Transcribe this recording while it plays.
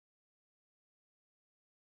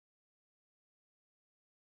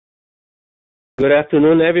Good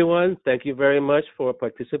afternoon, everyone. Thank you very much for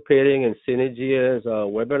participating in Synergia's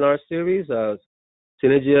webinar series.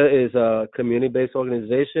 Synergia is a community-based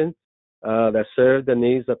organization that serves the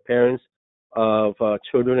needs of parents of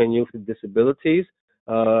children and youth with disabilities.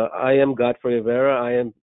 I am Godfrey Rivera. I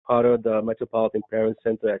am part of the Metropolitan Parent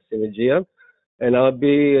Center at Synergia, and I'll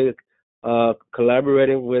be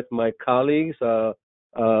collaborating with my colleagues,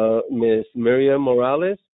 Ms. Miriam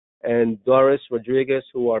Morales and Doris Rodriguez,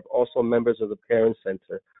 who are also members of the Parent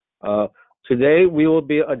Center. Today, we will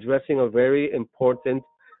be addressing a very important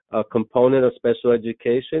component of special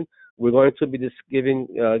education. We're going to be just giving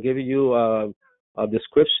you a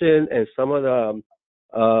description and some of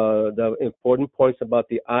the important points about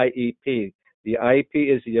the IEP. The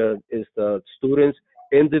IEP is the student's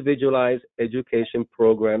individualized education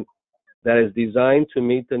program that is designed to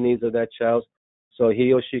meet the needs of that child so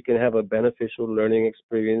he or she can have a beneficial learning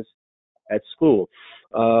experience at school.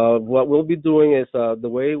 What we'll be doing is the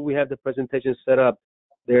way we have the presentation set up,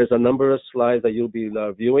 there's a number of slides that you'll be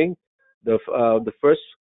viewing. The first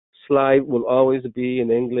slide will always be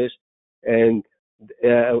in English, and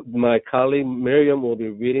my colleague Miriam will be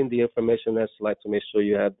reading the information on that slide to make sure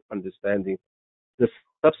you have understanding. The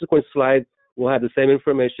subsequent slide will have the same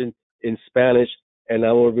information in Spanish, and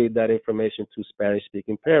I will read that information to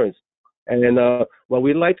Spanish-speaking parents. And what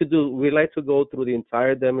we like to do, we like to go through the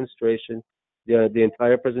entire demonstration, the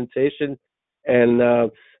entire presentation. And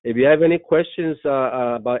if you have any questions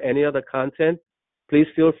about any other content, please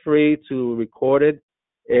feel free to record it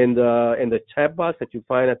in the chat box that you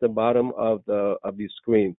find at the bottom of the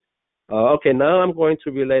screen. Okay, now I'm going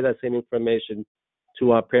to relay that same information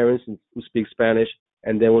to our parents who speak Spanish,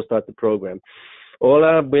 and then we'll start the program.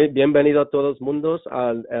 Hola, bienvenido a todos mundos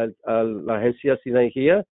a la agencia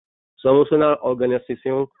Synergia. Somos una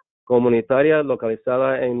organización comunitaria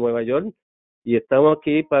localizada en Nueva York y estamos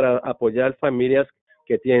aquí para apoyar familias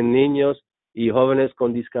que tienen niños y jóvenes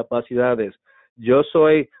con discapacidades. Yo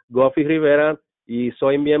soy Godfrey Rivera y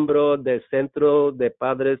soy miembro del Centro de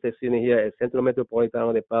Padres de Synergia, el Centro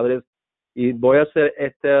Metropolitano de Padres, y voy a hacer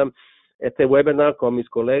este webinar con mis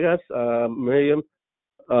colegas Miriam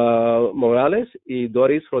Morales y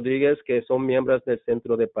Doris Rodríguez, que son miembros del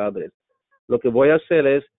Centro de Padres. Lo que voy a hacer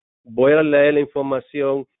es voy a leer la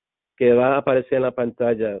información que va a aparecer en la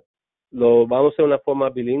pantalla. Lo vamos a hacer de una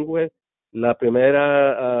forma bilingüe. La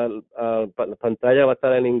primera pantalla va a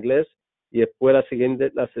estar en inglés y después la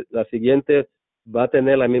siguiente va a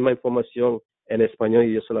tener la misma información en español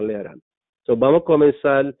y ellos se la leerán. So, vamos a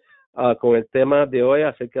comenzar con el tema de hoy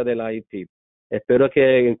acerca del IEP. Espero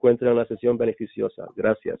que encuentren una sesión beneficiosa.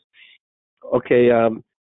 Gracias. Okay,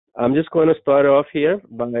 I'm just going to start off here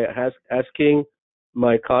by asking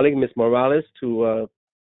my colleague, Ms. Morales, to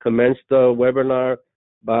commence the webinar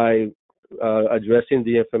by addressing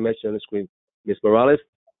the information on the screen. Ms. Morales?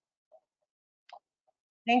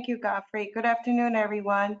 Thank you, Godfrey. Good afternoon,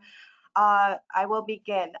 everyone. I will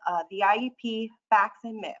begin. The IEP Facts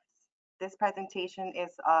and Myths. This presentation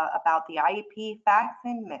is about the IEP Facts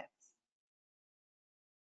and Myths.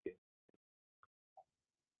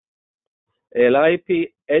 El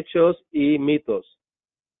IEP Hechos y Mitos.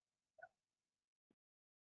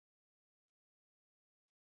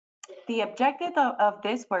 The objective of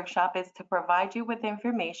this workshop is to provide you with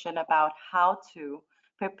information about how to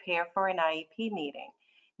prepare for an IEP meeting.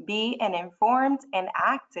 Be an informed and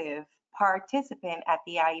active participant at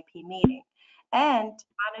the IEP meeting, and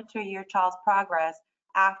monitor your child's progress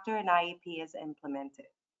after an IEP is implemented.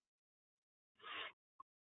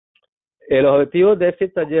 El objetivo de este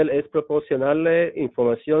taller es proporcionarle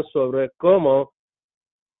información sobre cómo,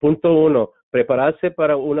 punto 1, prepararse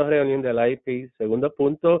para una reunión del IEP. Segundo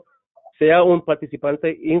punto, sea un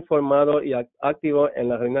participante informado y activo en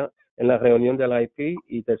la reunión del IEP.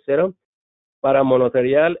 Y tercero, para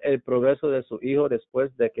monitorear el progreso de su hijo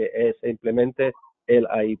después de que se implemente el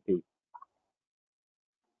IEP.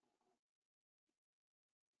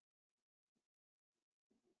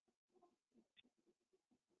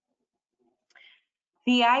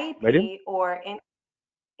 The IEP, or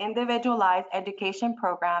Individualized Education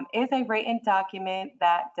Program, is a written document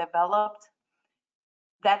that's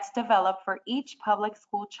developed for each public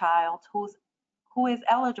school child who is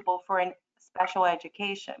eligible for special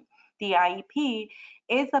education. The IEP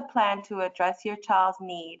is a plan to address your child's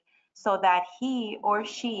need so that he or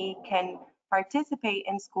she can participate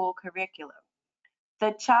in school curriculum.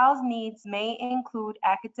 The child's needs may include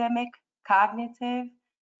academic, cognitive,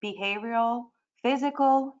 behavioral,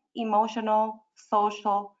 physical, emotional,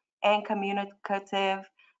 social, and communicative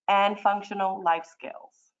and functional life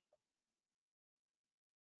skills.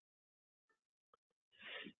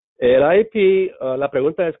 El IEP, la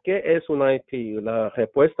pregunta es, ¿qué es un IEP? La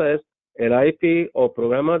respuesta es, el IEP o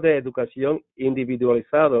Programa de Educación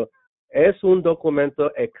Individualizado es un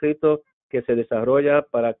documento escrito que se desarrolla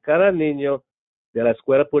para cada niño de la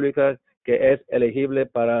escuela pública que es elegible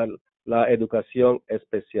para la educación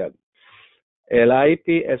especial. El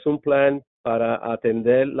IEP es un plan para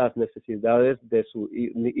atender las necesidades de su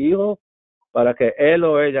hijo para que él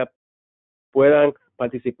o ella puedan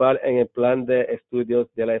participar en el plan de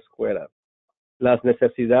estudios de la escuela. Las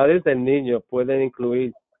necesidades del niño pueden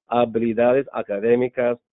incluir habilidades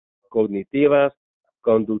académicas, cognitivas,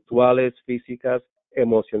 conductuales, físicas,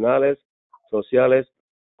 emocionales, sociales,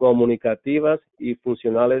 comunicativas y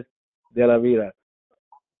funcionales de la vida.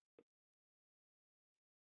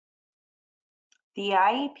 The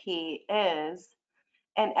IEP is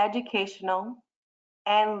an educational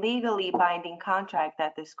and legally binding contract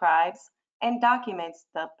that describes and documents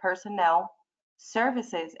the personnel,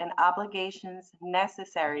 services, and obligations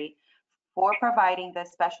necessary for providing the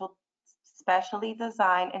specially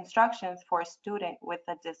designed instructions for a student with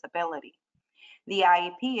a disability. The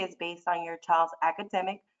IEP is based on your child's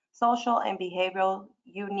academic, social, and behavioral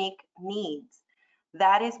unique needs.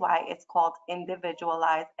 That is why it's called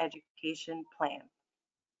Individualized Education Plan.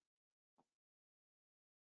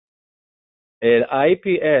 El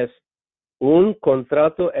IEP es un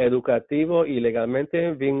contrato educativo y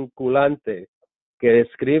legalmente vinculante que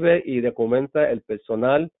describe y documenta el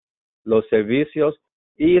personal, los servicios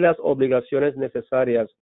y las obligaciones necesarias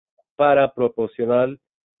para proporcionar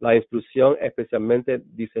la instrucción especialmente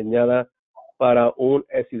diseñada para un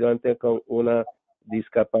estudiante con una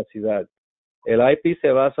discapacidad. El IEP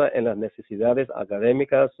se basa en las necesidades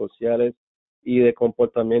académicas, sociales y de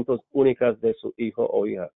comportamientos únicas de su hijo o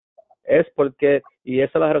hija. Es porque, y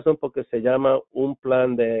esa es la razón por que se llama un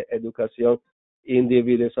plan de educación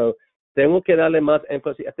individualizado. Tengo que darle más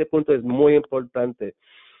énfasis, este punto es muy importante.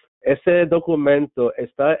 Ese documento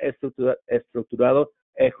está estructurado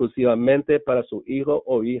exclusivamente para su hijo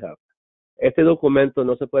o hija. Este documento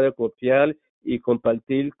no se puede copiar y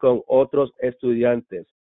compartir con otros estudiantes,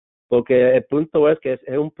 porque el punto es que es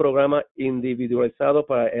un programa individualizado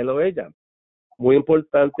para él o ella. Muy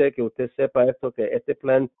importante que usted sepa esto, que este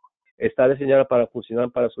plan está diseñado para funcionar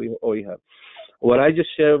para su hijo o hija. What I just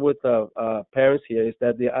shared with parents here is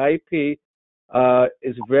that the IEP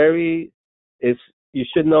is you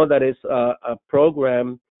should know that it's a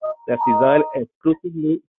program that's designed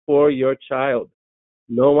exclusively for your child.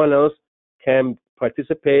 No one else can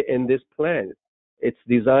participate in this plan. It's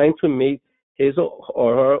designed to meet his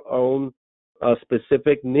or her own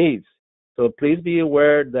specific needs. So please be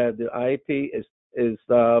aware that the IEP is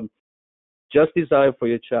just designed for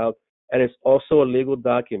your child, and it's also a legal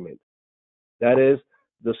document. That is,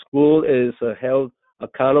 the school is held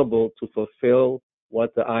accountable to fulfill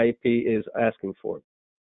what the IEP is asking for.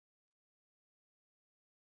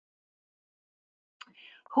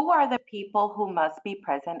 Who are the people who must be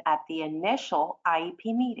present at the initial IEP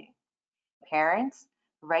meeting? Parents,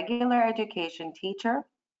 regular education teacher,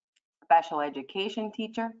 special education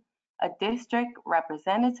teacher, a district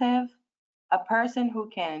representative, a person who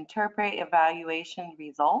can interpret evaluation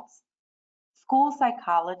results, school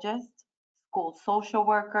psychologist, school social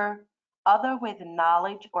worker, other with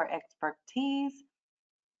knowledge or expertise,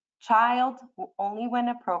 child only when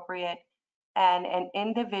appropriate, and an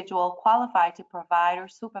individual qualified to provide or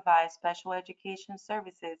supervise special education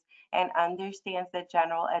services and understands the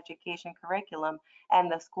general education curriculum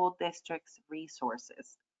and the school district's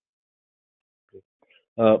resources.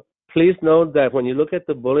 Uh, Please note that when you look at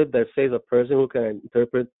the bullet that says a person who can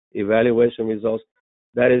interpret evaluation results,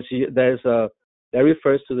 that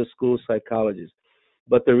refers to the school psychologist.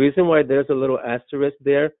 But the reason why there's a little asterisk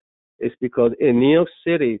there is because in New York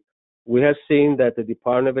City, we have seen that the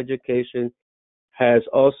Department of Education has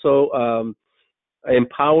also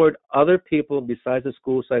empowered other people besides the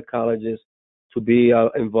school psychologists to be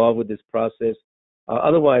involved with this process.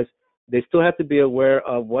 Otherwise, they still have to be aware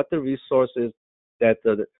of what the resources that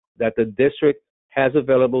the district has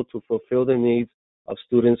available to fulfill the needs of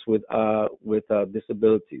students with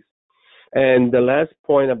disabilities. And the last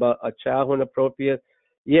point about a child when appropriate,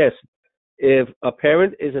 yes, if a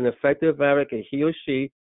parent is an effective advocate, he or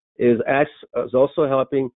she is also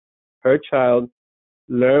helping her child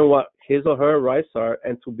learn what his or her rights are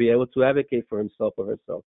and to be able to advocate for himself or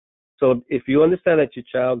herself. So if you understand that your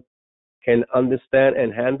child can understand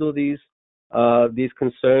and handle these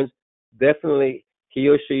concerns, definitely he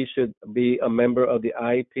or she should be a member of the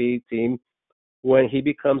IEP team when he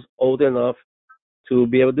becomes old enough to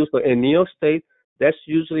be able to do so. In New York State, that's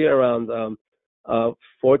usually around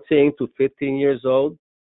 14 to 15 years old.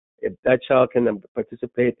 if that child can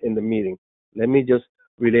participate in the meeting. Let me just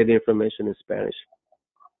relay the information in Spanish.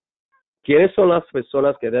 ¿Quiénes son las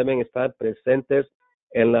personas que deben estar presentes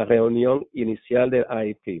en la reunión inicial del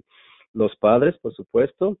IEP? Los padres, por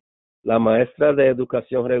supuesto, la maestra de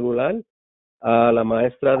educación regular, la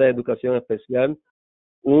maestra de educación especial,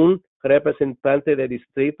 un representante de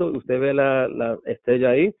distrito, usted ve la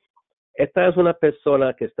estrella ahí. Esta es una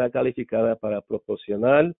persona que está calificada para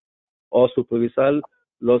proporcionar o supervisar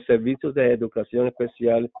los servicios de educación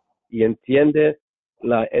especial y entiende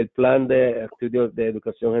el plan de estudios de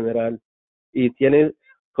educación general y tiene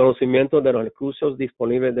conocimiento de los recursos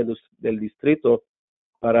disponibles del distrito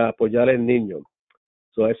para apoyar al niño.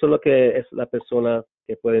 Eso es lo que es la persona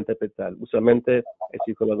que puede interpretar, usualmente el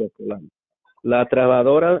psicólogo escolar. La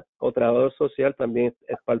trabajadora o trabajador social también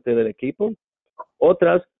es parte del equipo.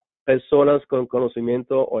 Otras personas con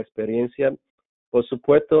conocimiento o experiencia, por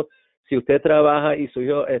supuesto, si usted trabaja y su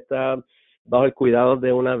hijo está bajo el cuidado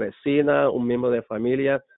de una vecina, un miembro de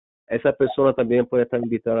familia, esa persona también puede estar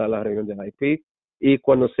invitada a la reunión de IEP. Y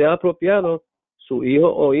cuando sea apropiado, su hijo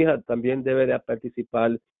o hija también debe de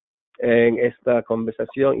participar en esta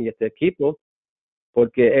conversación y este equipo,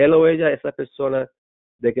 porque él o ella es la persona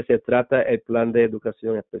de que se trata el plan de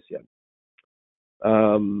educación especial.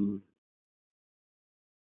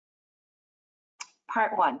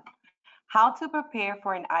 Part 1. How to prepare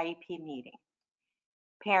for an IEP meeting.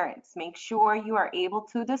 Parents, make sure you are able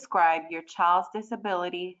to describe your child's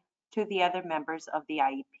disability to the other members of the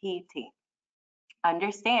IEP team.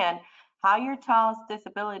 Understand how your child's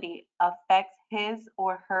disability affects his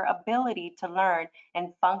or her ability to learn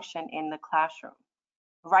and function in the classroom.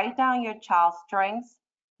 Write down your child's strengths,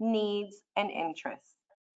 needs, and interests.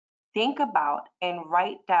 Think about and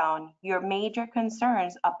write down your major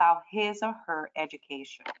concerns about his or her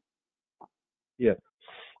education. Yeah.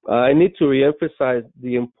 I need to reemphasize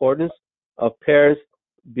the importance of parents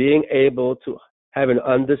being able to have an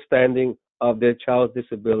understanding of their child's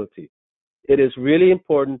disability. It is really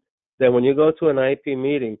important that when you go to an IEP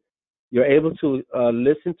meeting, you're able to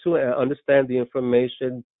listen to and understand the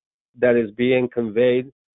information that is being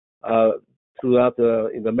conveyed throughout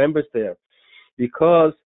the members there.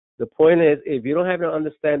 Because the point is, if you don't have an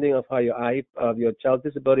understanding of how your child's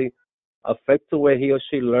disability affects the way he or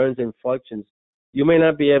she learns and functions, you may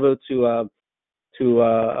not be able to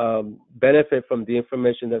benefit from the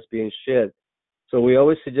information that's being shared. So we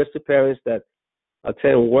always suggest to parents that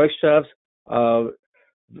attend workshops,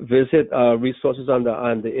 visit resources on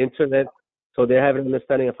the internet, so they have an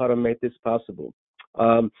understanding of how to make this possible.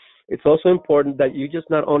 It's also important that you just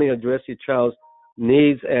not only address your child's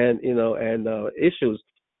needs and issues,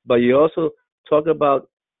 but you also talk about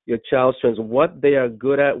your child's strengths, what they are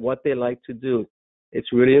good at, what they like to do.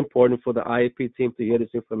 It's really important for the IEP team to hear this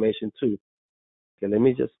information too. Okay, let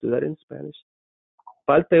me just do that in Spanish.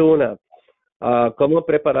 Parte una, cómo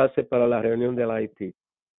prepararse para la reunión del IEP.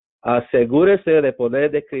 Asegúrese de poder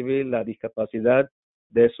describir la discapacidad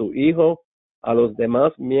de su hijo a los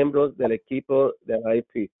demás miembros del equipo del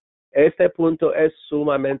IEP. Este punto es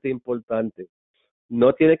sumamente importante.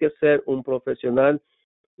 No tiene que ser un profesional,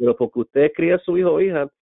 pero porque usted cría a su hijo o hija,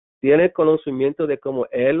 tiene conocimiento de cómo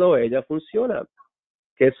él o ella funciona,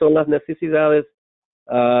 qué son las necesidades,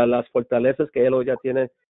 las fortalezas que él o ella tiene,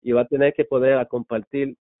 y va a tener que poder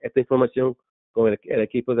compartir esta información con el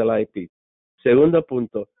equipo del IEP. Segundo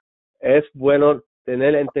punto, es bueno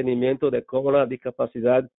tener entendimiento de cómo la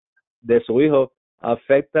discapacidad de su hijo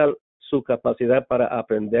afecta su capacidad para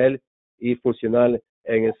aprender y funcionar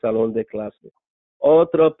en el salón de clase.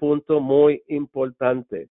 Otro punto muy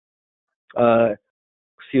importante,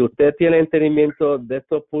 si usted tiene entendimiento de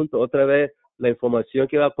estos puntos, otra vez la información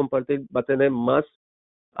que va a compartir va a tener más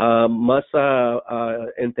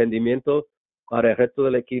entendimiento para el resto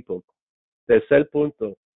del equipo. Tercer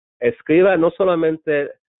punto, escriba no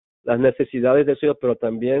solamente las necesidades de su hijo, pero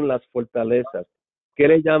también las fortalezas. ¿Qué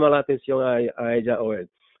le llama la atención a ella o él?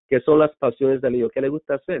 ¿Qué son las pasiones del hijo? ¿Qué le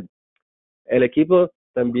gusta hacer? El equipo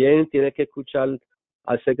también tiene que escuchar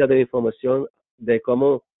acerca de la información de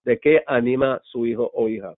qué anima su hijo o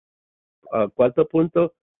hija. Cuarto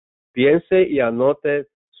punto, piense y anote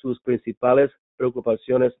sus principales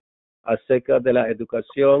preocupaciones acerca de la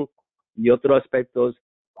educación y otros aspectos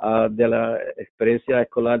de la experiencia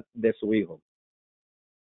escolar de su hijo.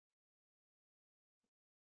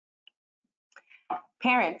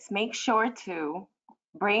 Parents, make sure to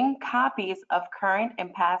bring copies of current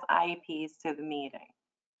and past IEPs to the meeting.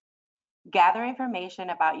 Gather information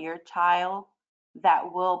about your child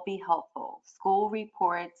that will be helpful. School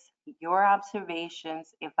reports, your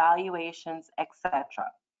observations, evaluations, etc.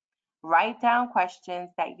 Write down questions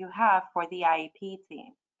that you have for the IEP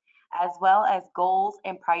team. as well as goals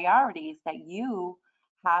and priorities that you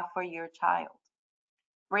have for your child.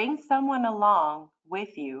 Bring someone along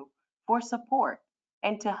with you for support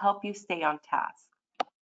and to help you stay on task.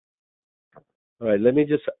 All right, let me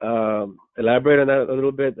just elaborate on that a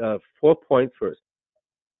little bit. 4 points first.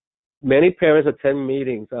 Many parents attend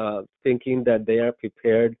meetings thinking that they are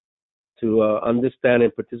prepared to understand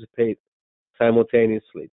and participate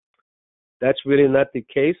simultaneously. That's really not the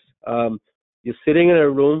case. You're sitting in a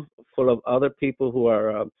room full of other people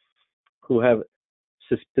who have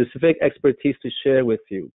specific expertise to share with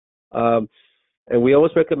you. And we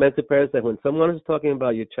always recommend to parents that when someone is talking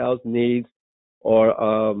about your child's needs or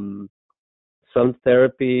some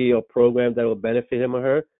therapy or program that will benefit him or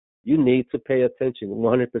her, you need to pay attention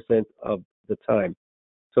 100% of the time.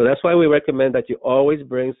 So that's why we recommend that you always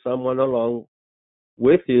bring someone along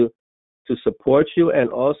with you to support you and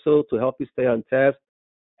also to help you stay on task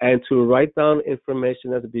and to write down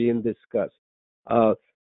information that's being discussed. The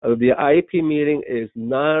IEP meeting is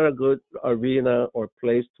not a good arena or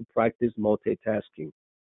place to practice multitasking.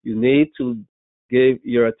 You need to give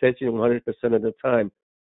your attention 100% of the time.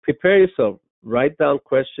 Prepare yourself. Write down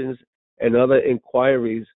questions and other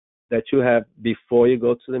inquiries that you have before you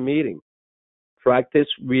go to the meeting. Practice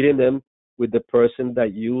reading them with the person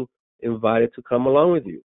that you invited to come along with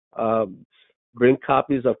you. Bring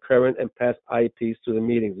copies of current and past IEPs to the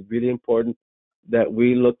meetings. It's really important that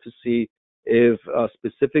we look to see if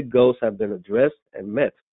specific goals have been addressed and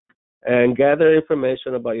met. And gather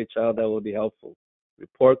information about your child that will be helpful.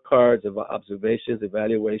 Report cards, observations,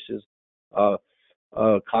 evaluations,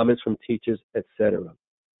 comments from teachers, etc.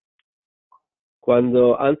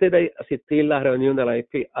 Cuando antes de asistir a la reunión de la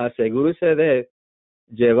IEP, asegúrese de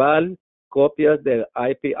llevar copias del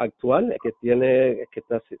IEP actual que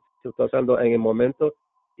está usando en el momento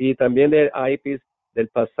y también de IEPs del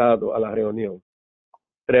pasado a la reunión.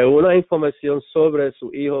 Reúna información sobre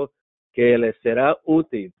su hijo que le será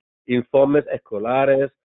útil, informes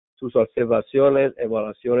escolares, sus observaciones,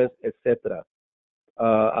 evaluaciones, etc.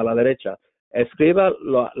 A la derecha. Escriba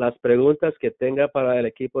las preguntas que tenga para el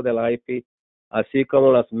equipo del IEP, así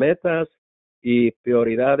como las metas y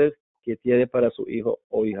prioridades que tiene para su hijo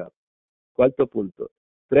o hija. Cuarto punto.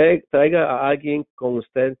 Traiga a alguien con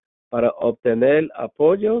usted para obtener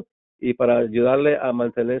apoyo y para ayudarle a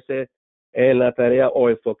mantenerse en la tarea o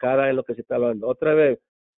enfocada en lo que se está hablando. Otra vez,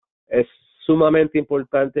 es sumamente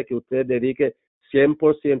importante que usted dedique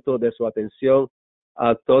 100% de su atención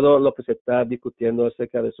a todo lo que se está discutiendo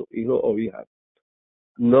acerca de su hijo o hija.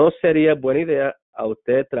 No sería buena idea a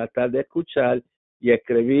usted tratar de escuchar y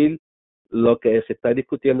escribir lo que se está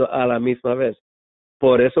discutiendo a la misma vez.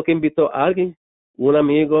 Por eso que invito a alguien, un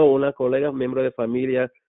amigo, una colega, un miembro de familia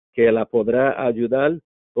que la podrá ayudar,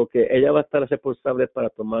 porque ella va a estar responsable para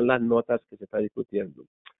tomar las notas que se está discutiendo.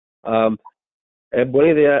 Es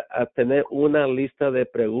buena idea tener una lista de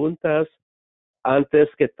preguntas antes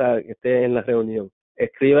que esté en la reunión.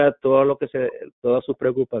 Escriba todas sus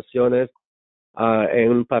preocupaciones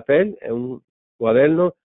en un papel, en un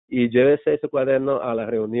cuaderno, y llévese ese cuaderno a la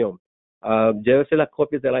reunión. Llévese las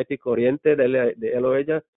copias del IEP corriente de él o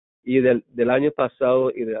ella y del año pasado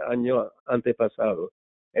y del año antepasado.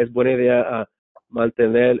 Es buena idea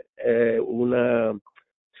mantener una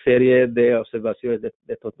serie de observaciones de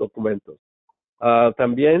estos documentos.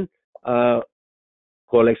 También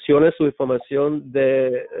coleccione su información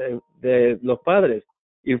de los padres,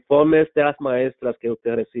 informes de las maestras que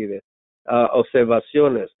usted recibe,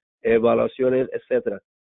 observaciones, evaluaciones, etcétera.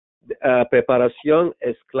 Preparación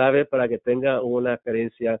es clave para que tenga una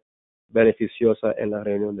experiencia beneficiosa en la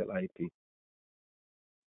reunión del IEP.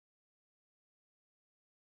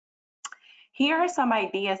 Here are some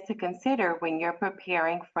ideas to consider when you're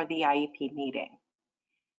preparing for the IEP meeting.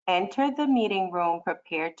 Enter the meeting room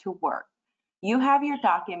prepared to work. You have your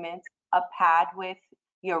documents, a pad with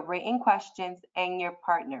your written questions, and your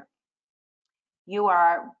partner. You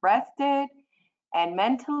are rested and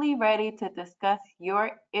mentally ready to discuss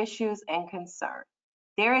your issues and concerns.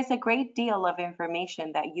 There is a great deal of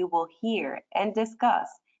information that you will hear and discuss,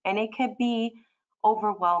 and it could be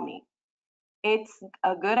overwhelming. It's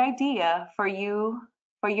a good idea for your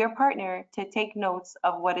partner to take notes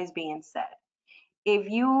of what is being said.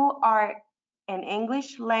 If you are an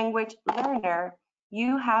English language learner,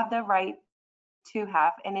 you have the right to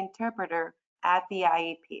have an interpreter at the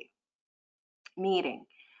IEP meeting.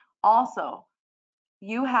 Also,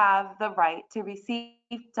 you have the right to receive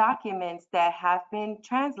documents that have been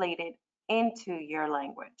translated into your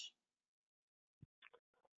language.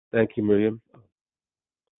 Thank you, Miriam.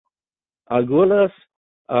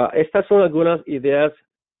 Estas son algunas ideas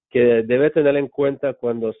que debe tener en cuenta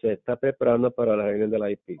cuando se está preparando para la reunión del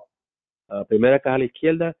IEP. primera caja a la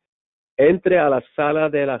izquierda, entre a la sala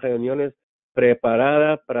de las reuniones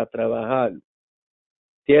preparada para trabajar.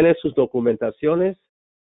 Tiene sus documentos,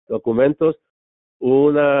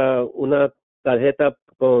 una tarjeta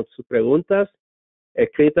con sus preguntas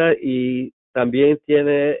escritas y también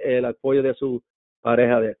tiene el apoyo de su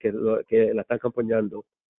pareja que la está acompañando.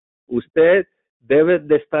 Usted debe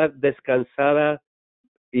de estar descansada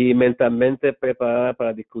y mentalmente preparada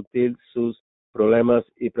para discutir sus problemas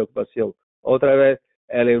y preocupación. Otra vez,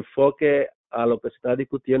 el enfoque a lo que se está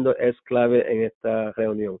discutiendo es clave en esta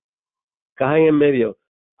reunión. Caja en el medio.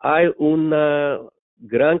 Hay una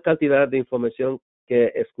gran cantidad de información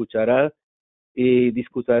que escuchará y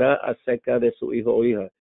discutirá acerca de su hijo o hija.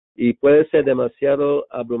 Y puede ser demasiado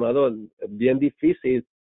abrumador, bien difícil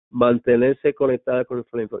mantenerse conectada con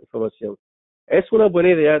la información. Es una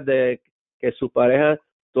buena idea de que su pareja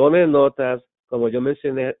tome notas, como yo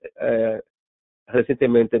mencioné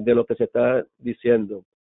recientemente, de lo que se está diciendo.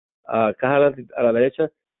 Caja a la derecha,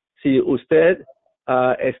 si usted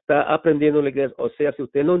está aprendiendo el inglés, o sea, si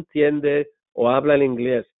usted no entiende o habla el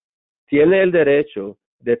inglés, tiene el derecho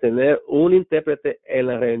de tener un intérprete en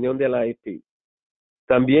la reunión de la IEP.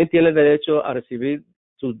 También tiene el derecho a recibir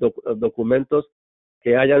sus documentos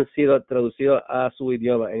que hayan sido traducidos a su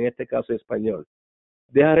idioma, en este caso español.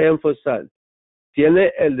 Dejaré enfatizar,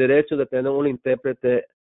 tiene el derecho de tener un intérprete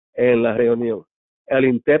en la reunión. El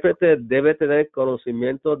intérprete debe tener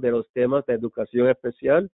conocimiento de los temas de educación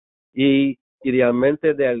especial y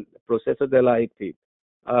idealmente del proceso de la IEP.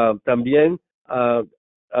 También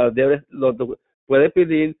puede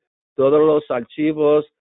pedir todos los archivos,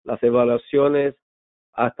 las evaluaciones,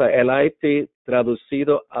 hasta el IEP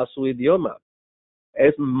traducido a su idioma.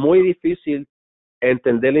 Es muy difícil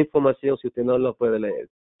entender la información si usted no lo puede leer.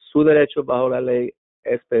 Su derecho bajo la ley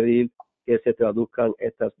es pedir que se traduzcan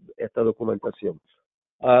esta documentación.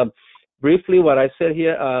 Briefly, what I said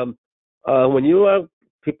here, when you are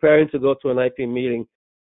preparing to go to an IP meeting,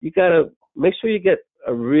 you gotta make sure you get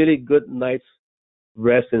a really good night's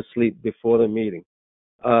rest and sleep before the meeting.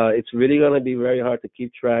 It's really going to be very hard to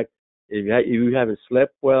keep track if you haven't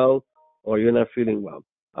slept well or you're not feeling well.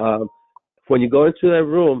 When you go into that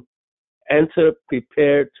room, enter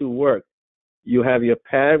prepared to work. You have your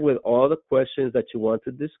pad with all the questions that you want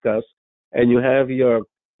to discuss, and you have your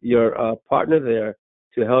partner there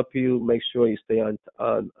to help you make sure you stay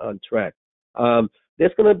on track.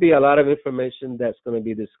 There's going to be a lot of information that's going to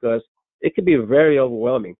be discussed. It can be very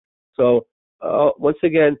overwhelming. So once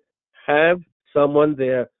again, have someone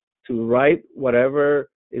there to write whatever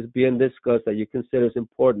is being discussed that you consider is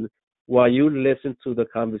important while you listen to the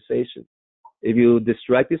conversation. If you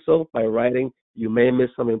distract yourself by writing, you may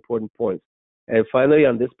miss some important points. And finally,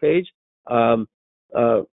 on this page,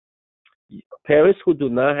 parents who do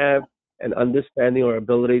not have an understanding or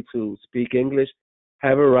ability to speak English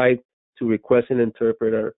have a right to request an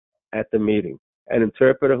interpreter at the meeting. An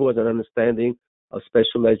interpreter who has an understanding of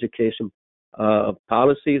special education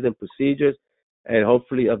policies and procedures, and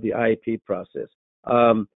hopefully of the IEP process.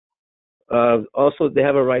 Also, they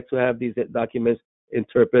have a right to have these documents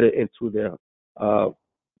interpreted into their home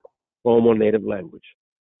or native language.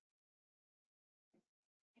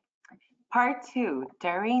 Part 2,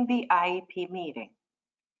 during the IEP meeting.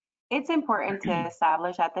 It's important to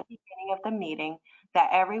establish at the beginning of the meeting that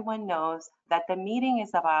everyone knows that the meeting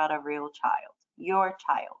is about a real child, your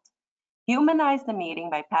child. Humanize the meeting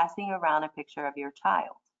by passing around a picture of your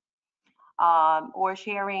child, or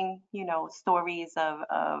sharing, stories of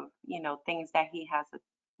things that he has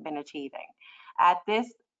been achieving. At the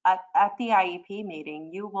IEP meeting,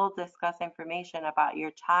 you will discuss information about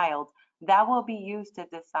your child that will be used to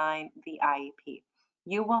design the IEP.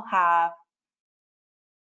 You will have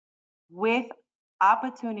with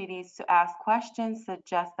opportunities to ask questions,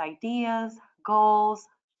 suggest ideas, goals,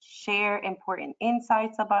 share important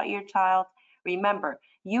insights about your child. Remember,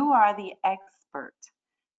 you are the expert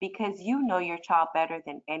because you know your child better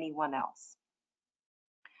than anyone else.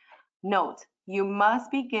 Note, you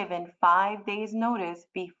must be given 5 days notice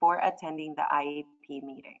before attending the IEP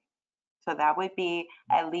meeting. So that would be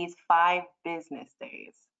at least 5 business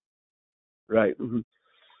days. Right. Mm-hmm.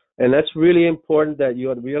 And that's really important that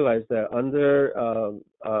you realize that under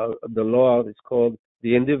the law, it's called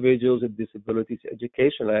the Individuals with Disabilities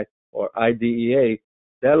Education Act, or IDEA.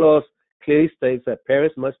 That law clearly states that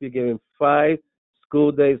parents must be given 5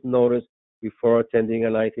 school days notice before attending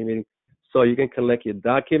an IEP meeting, so you can collect your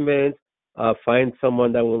documents, find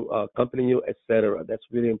someone that will accompany you, etc. That's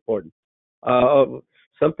really important.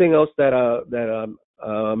 Something else that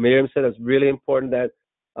Miriam said is really important, that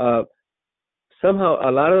somehow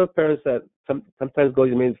a lot of the parents that sometimes go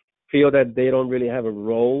to meetings feel that they don't really have a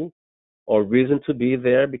role or reason to be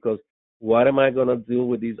there because what am I going to do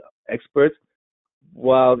with these experts?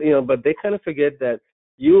 Well, but they kind of forget that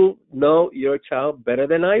you know your child better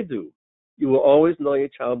than I do. You will always know your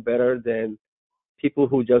child better than people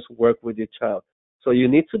who just work with your child. So you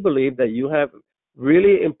need to believe that you have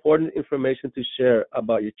really important information to share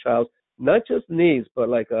about your child, not just needs, but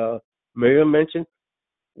like Miriam mentioned,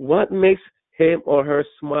 what makes him or her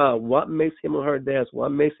smile, what makes him or her dance, what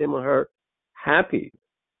makes him or her happy.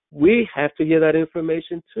 We have to hear that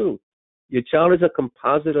information too. Your child is a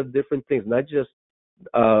composite of different things, not just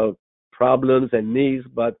uh, problems and needs,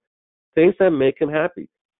 but things that make him happy.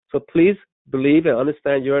 So please believe and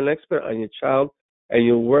understand you're an expert on your child and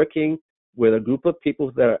you're working with a group of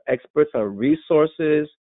people that are experts on resources,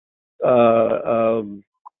 uh, um,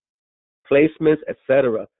 placements,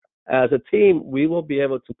 etc. As a team, we will be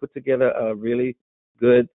able to put together a really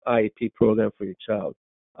good IEP program for your child.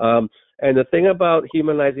 Um, and the thing about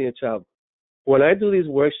humanizing your child, when I do these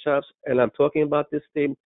workshops and I'm talking about this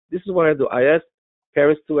theme, this is what I do. I ask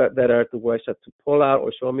parents that are at the workshop to pull out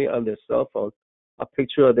or show me on their cell phone a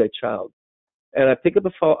picture of their child. And I pick up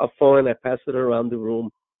a phone and I pass it around the room,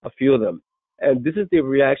 a few of them. And this is the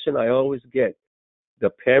reaction I always get. The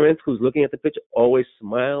parent who's looking at the picture always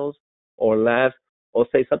smiles or laughs or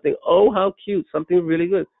say something, oh, how cute, something really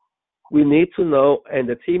good. We need to know, and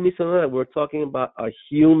the team needs to know that we're talking about a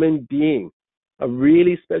human being, a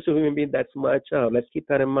really special human being. That's my child. Let's keep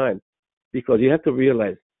that in mind because you have to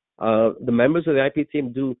realize the members of the IP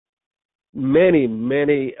team do many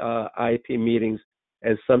IP meetings,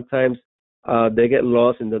 and sometimes they get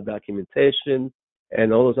lost in the documentation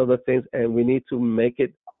and all those other things, and we need to make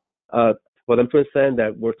it uh, for them to understand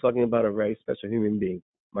that we're talking about a very special human being,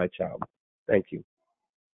 my child. Thank you.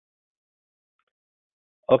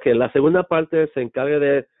 Ok, la segunda parte se encarga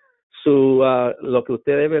de lo que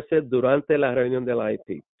usted debe hacer durante la reunión de la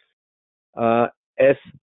IP. Es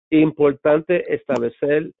importante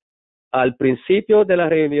establecer al principio de la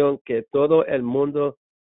reunión que todo el mundo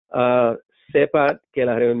uh, sepa que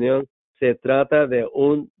la reunión se trata de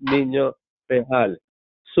un niño real,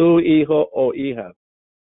 su hijo o hija.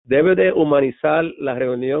 Debe de humanizar la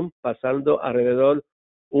reunión pasando alrededor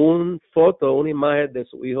una foto, una imagen de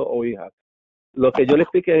su hijo o hija. Lo que yo le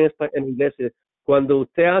expliqué en inglés es, cuando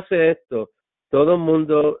usted hace esto, todo el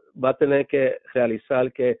mundo va a tener que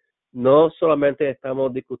realizar que no solamente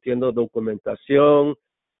estamos discutiendo documentación,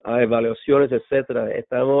 evaluaciones, etcétera.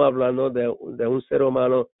 Estamos hablando de un ser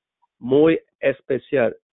humano muy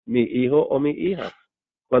especial, mi hijo o mi hija.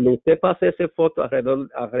 Cuando usted pase esa foto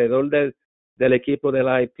alrededor del equipo del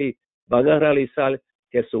IP, van a realizar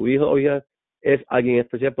que su hijo o hija es alguien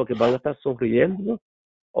especial porque van a estar sonriendo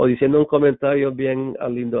o diciendo un comentario bien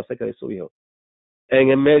lindo acerca de su hijo. En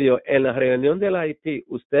el medio, en la reunión del IP,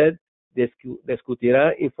 usted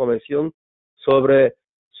discutirá información sobre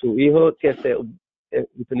su hijo que se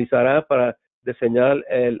utilizará para diseñar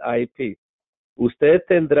el IP. Usted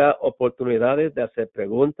tendrá oportunidades de hacer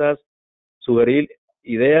preguntas, sugerir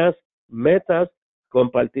ideas, metas,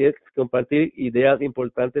 compartir ideas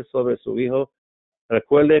importantes sobre su hijo.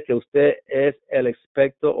 Recuerde que usted es el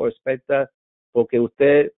experto o experta porque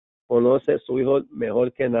usted conoce a su hijo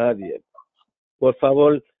mejor que nadie. Por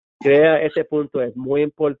favor, crea ese punto, es muy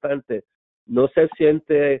importante. No se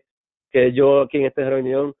siente que yo aquí en esta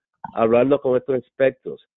reunión hablando con estos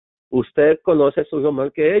expertos. Usted conoce a su hijo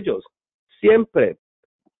mejor que ellos. Siempre,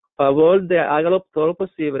 favor de hágalo todo lo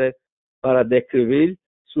posible para describir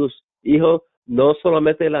sus hijos, no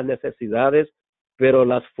solamente las necesidades, pero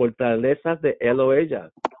las fortalezas de él o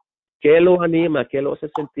ella. ¿Qué lo anima? ¿Qué lo hace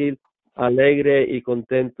sentir alegre y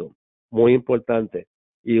contento? Muy importante.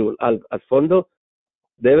 Y al fondo,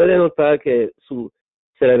 debe de notar que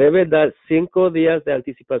se le debe dar 5 días de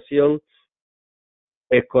anticipación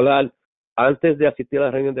escolar antes de asistir a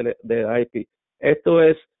la reunión de IP. Esto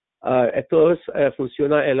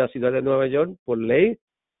funciona en la ciudad de Nueva York por ley.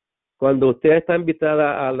 Cuando usted está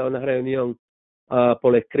invitada a una reunión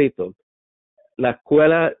por escrito, la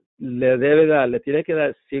escuela le tiene que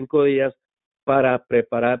dar 5 días para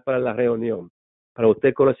preparar para la reunión, para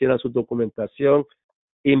usted conocer su documentación,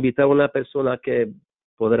 invitar a una persona que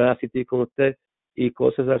podrá asistir con usted y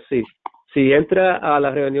cosas así. Si entra a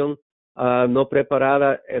la reunión no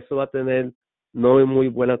preparada, eso va a tener no muy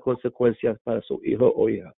buenas consecuencias para su hijo o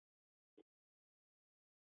hija.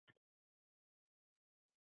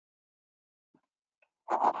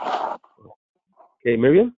 Okay,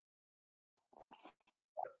 Miriam?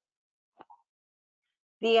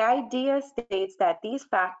 The idea states that these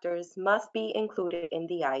factors must be included in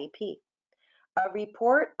the IEP. A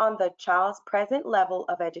report on the child's present level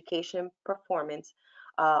of education performance,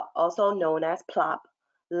 also known as PLOP,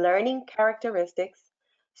 learning characteristics,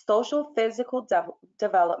 social physical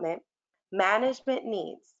development, management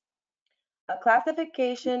needs, a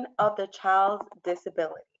classification of the child's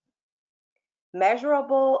disability,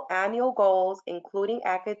 measurable annual goals, including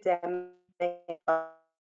academic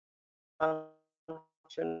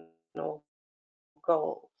functional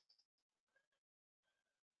goals,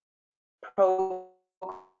 program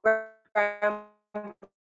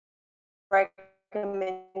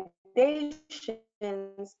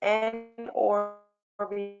recommendations and or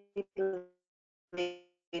related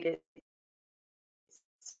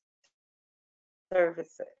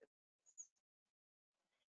services,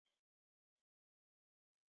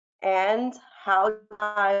 and how the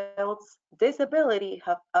child's disability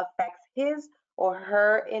affects his or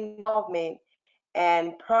her involvement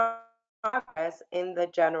and progress in the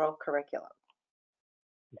general curriculum.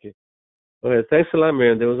 Okay. Okay. Thanks a lot,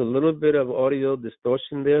 Miriam. There was a little bit of audio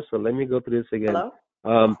distortion there, so let me go through this again. Hello?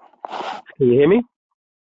 Can you hear me?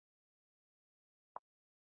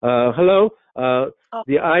 Hello. The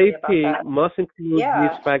IEP must include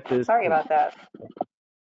these factors. Sorry about that.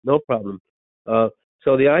 No problem.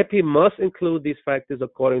 So the IEP must include these factors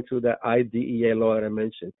according to the IDEA law that I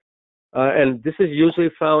mentioned. And this is usually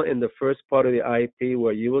found in the first part of the IEP,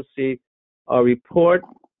 where you will see a report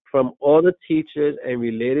from all the teachers and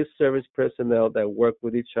related service personnel that work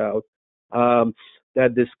with the child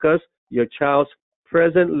that discuss your child's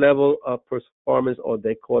present level of performance, or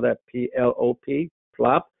they call that PLOP.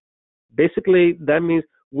 Basically, that means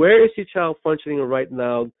where is your child functioning right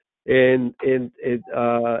now in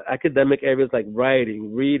academic areas like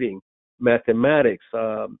writing, reading, mathematics,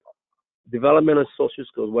 development of social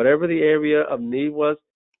skills, whatever the area of need was.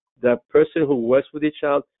 The person who works with the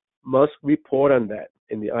child must report on that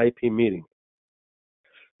in the IEP meeting.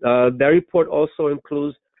 That report also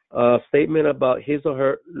includes a statement about his or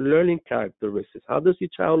her learning characteristics. How does your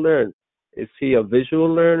child learn? Is he a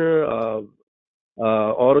visual learner,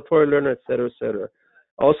 auditory learner, et cetera, et cetera?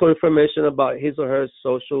 Also, information about his or her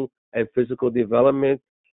social and physical development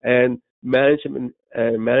and management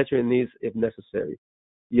needs if necessary.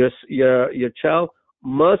 Your child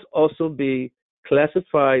must also be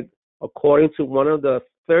classified according to one of the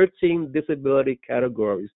 13 disability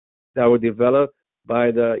categories that were developed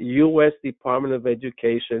by the U.S. Department of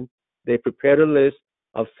Education. They prepared a list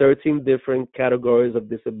of 13 different categories of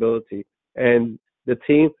disability, and the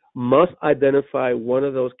team must identify one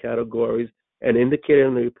of those categories and indicate it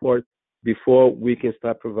in the report before we can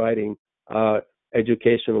start providing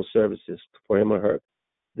educational services for him or her.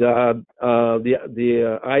 The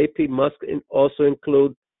IEP must also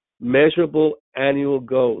include measurable annual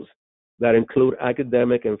goals that include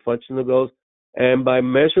academic and functional goals. And by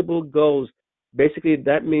measurable goals, basically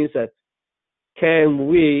that means that can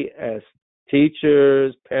we, as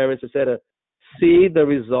teachers, parents, etc., see the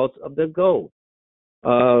results of the goal?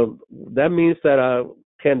 That means that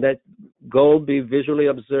can that goal be visually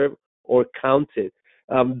observed or counted?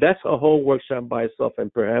 That's a whole workshop by itself,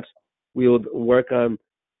 and perhaps we would work on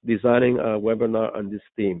designing a webinar on this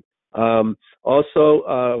theme.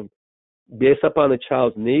 Also, based upon the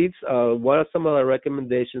child's needs, what are some of the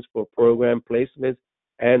recommendations for program placements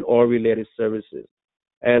and or related services?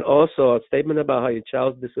 And also a statement about how your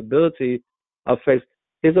child's disability affects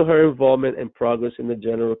his or her involvement and progress in the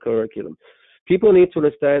general curriculum. People need to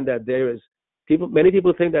understand that many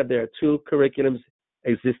people think that there are two curriculums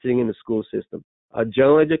existing in the school system: a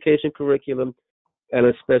general education curriculum and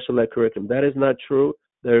a special ed curriculum. That is not true.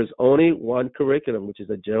 There's only one curriculum, which is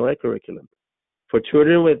a general ed curriculum. For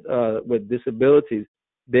children with disabilities,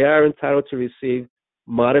 they are entitled to receive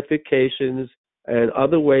modifications and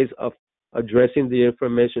other ways of addressing the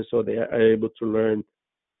information so they are able to learn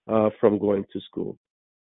from going to school.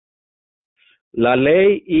 La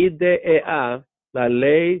ley IDEA, la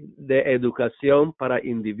Ley de Educación para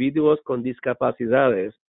Individuos con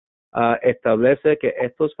Discapacidades, establece que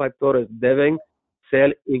estos factores deben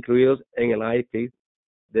ser incluidos en el IEP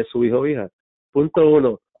de su hijo o hija. Punto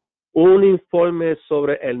 1. Un informe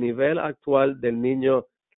sobre el nivel actual del niño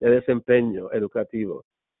de desempeño educativo.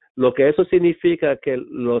 Lo que eso significa que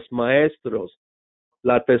los maestros,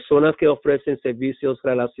 las personas que ofrecen servicios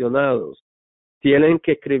relacionados, tienen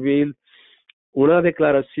que escribir una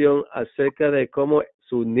declaración acerca de cómo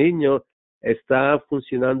su niño está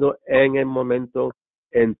funcionando en el momento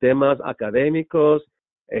en temas académicos,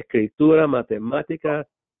 escritura, matemática,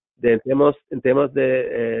 en temas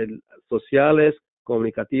de sociales,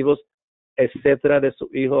 comunicativos, etcétera, de su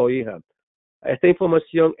hijo o hija. Esta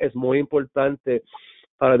información es muy importante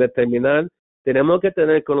para determinar. Tenemos que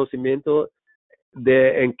tener conocimiento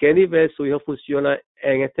de en qué nivel su hijo funciona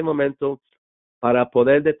en este momento para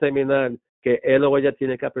poder determinar que él o ella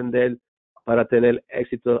tiene que aprender para tener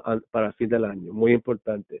éxito para el fin del año. Muy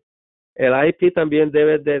importante. El IEP también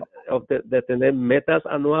debe de tener metas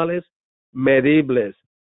anuales medibles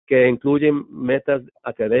que incluyen metas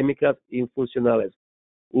académicas y funcionales.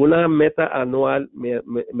 Una meta anual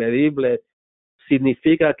medible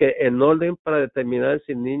significa que en orden para determinar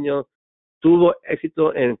si el niño tuvo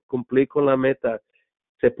éxito en cumplir con la meta,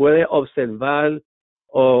 se puede observar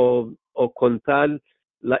o contar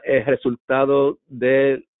el resultado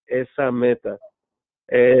de esa meta.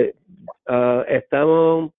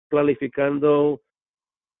 Estamos planificando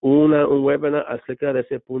un webinar acerca de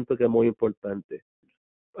ese punto que es muy importante.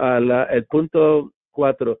 El punto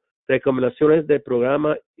 4, recomendaciones de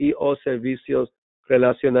programas y o servicios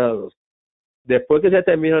relacionados. Después que se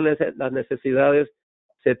determinan las necesidades,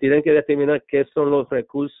 se tienen que determinar qué son los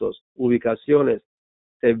recursos, ubicaciones,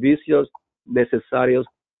 servicios necesarios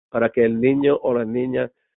para que el niño o la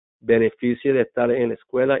niña beneficie de estar en la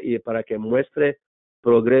escuela y para que muestre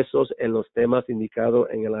progresos en los temas indicados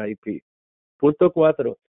en el IEP. Punto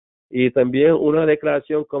 4. Y también una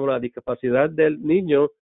declaración como la discapacidad del niño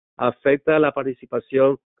afecta la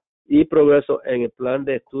participación y progreso en el plan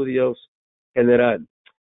de estudios general.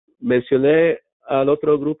 Mencioné al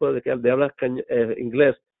otro grupo de habla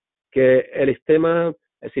inglés que el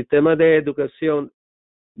sistema de educación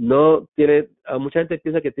no tiene, mucha gente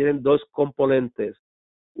piensa que tienen dos componentes.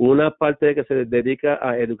 Una parte que se dedica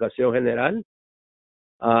a educación general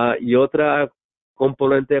y otra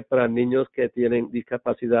componente para niños que tienen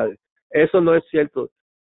discapacidades. Eso no es cierto.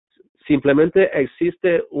 Simplemente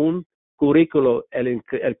existe un currículo,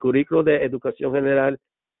 el currículo de educación general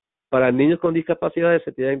para niños con discapacidades.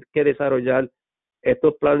 Se tienen que desarrollar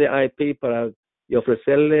estos planes IEP y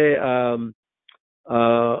ofrecerle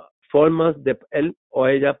formas de él o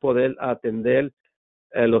ella poder atender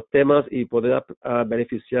los temas y poder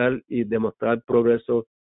beneficiar y demostrar progreso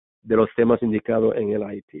de los temas indicados en el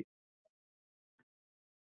IEP.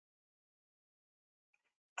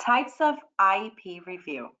 Types of IEP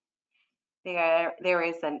review. There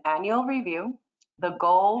is an annual review. The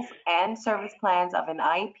goals and service plans of an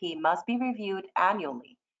IEP must be reviewed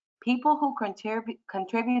annually. People who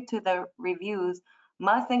contribute to the reviews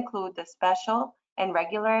must include the special and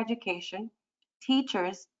regular education,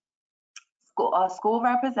 teachers, school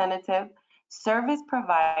representative, service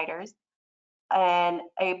providers, and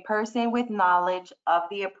a person with knowledge of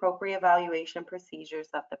the appropriate evaluation procedures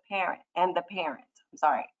of the parent and the parent. I'm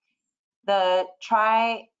sorry. The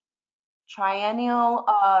triennial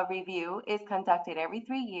review is conducted every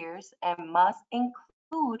 3 years and must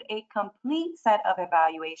include a complete set of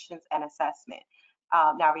evaluations and assessment.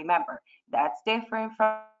 Now remember, that's different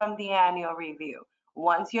from the annual review.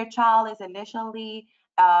 Once your child is initially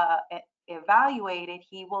evaluated,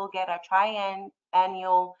 he will get a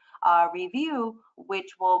triennial review,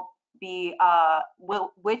 which will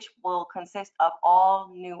consist of all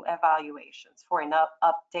new evaluations for an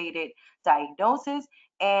updated diagnosis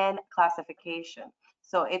and classification.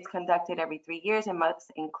 So it's conducted every 3 years and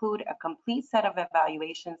must include a complete set of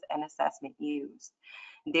evaluations and assessment used.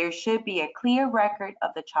 There should be a clear record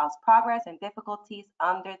of the child's progress and difficulties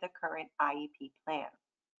under the current IEP plan.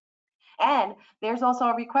 And there's also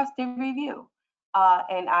a requested review.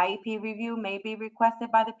 An IEP review may be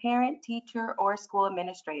requested by the parent, teacher, or school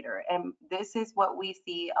administrator. And this is what we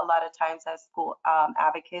see a lot of times as school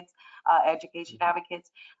advocates, education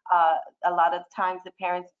advocates. A lot of times the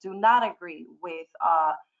parents do not agree with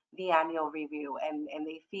the annual review, and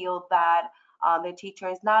they feel that the teacher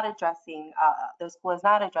is not addressing, the school is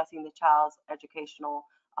not addressing the child's educational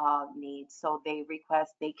needs. So they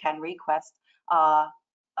can request a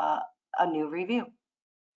new review.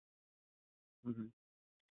 Mm-hmm.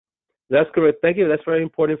 That's correct. Thank you. That's very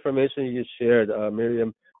important information you shared,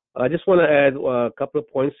 Miriam. I just want to add a couple of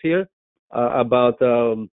points here about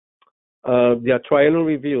the triennial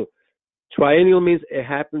review. Triennial means it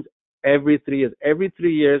happens every 3 years. Every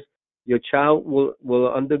 3 years, your child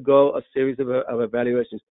will undergo a series of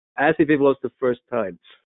evaluations as if it was the first time.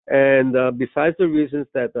 And besides the reasons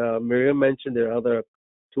that Miriam mentioned, there are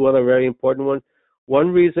two other very important ones.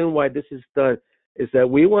 One reason why this is done is that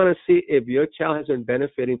we want to see if your child has been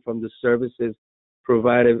benefiting from the services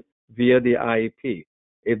provided via the IEP.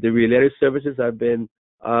 If the related services have been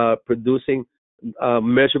producing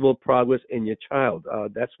measurable progress in your child.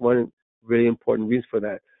 That's one really important reason for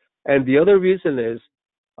that. And the other reason is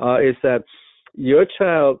that your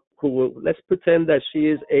child, let's pretend that she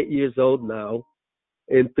is 8 years old now.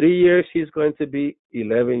 In 3 years, she's going to be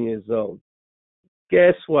 11 years old.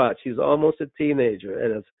 Guess what? She's almost a teenager.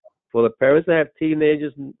 And for the parents that have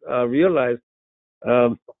teenagers, realize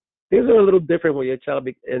things are a little different when your child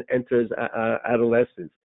enters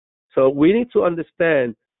adolescence. So we need to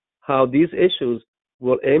understand how these issues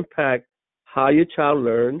will impact how your child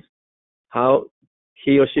learns, how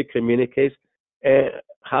he or she communicates, and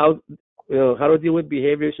how to deal with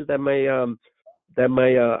behavior issues that may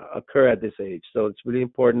occur at this age. So it's really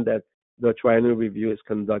important that the triennial review is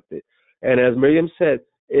conducted. And as Miriam said,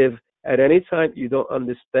 if at any time you don't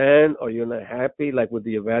understand or you're not happy, like with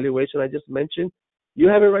the evaluation I just mentioned, you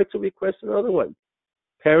have a right to request another one.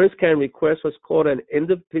 Parents can request what's called an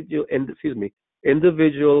individual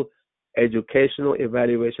educational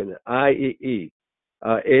evaluation, IEE,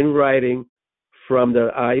 in writing from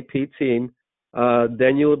the IEP team.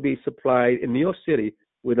 Then you will be supplied in New York City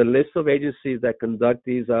with a list of agencies that conduct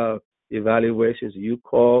these evaluations. You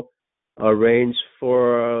call, arrange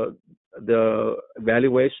for the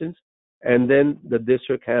evaluations, and then the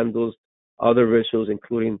district handles other issues,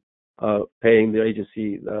 including paying the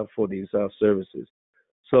agency for these services.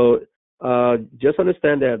 So just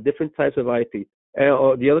understand there are different types of IEP.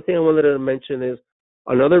 And the other thing I wanted to mention is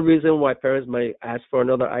another reason why parents might ask for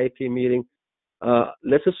another IEP meeting.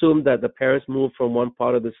 Let's assume that the parents move from one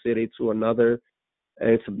part of the city to another.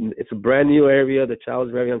 And it's a brand new area. The child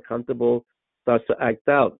is very uncomfortable, starts to act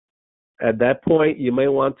out. At that point, you may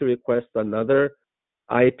want to request another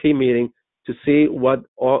IEP meeting to see what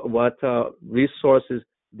resources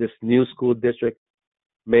this new school district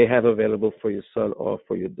may have available for your son or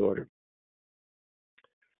for your daughter.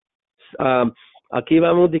 Aquí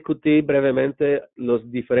vamos a discutir brevemente los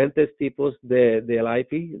diferentes tipos del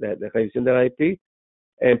IEP, de revisión del IEP.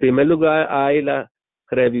 En primer lugar, hay la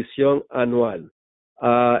revisión anual.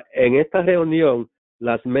 En esta reunión,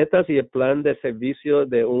 las metas y el plan de servicio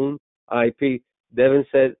de un IEP deben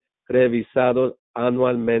ser revisados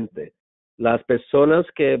anualmente. Las personas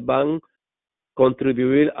que van a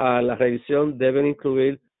contribuir a la revisión deben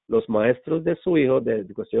incluir los maestros de su hijo de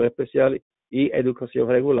educación especial y educación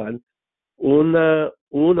regular, una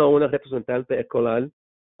representante escolar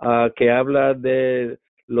que habla de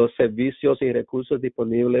los servicios y recursos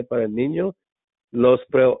disponibles para el niño, los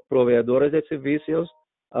proveedores de servicios,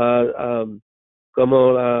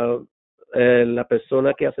 como la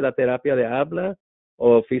persona que hace la terapia de habla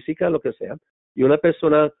o física, lo que sea, y una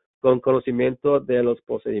persona con conocimiento de los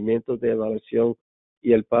procedimientos de evaluación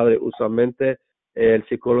y el padre, usualmente el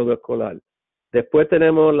psicólogo escolar. Después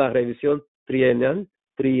tenemos la revisión trienal,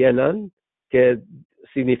 que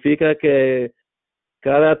significa que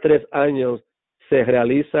cada 3 años se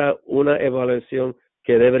realiza una evaluación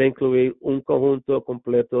que debe incluir un conjunto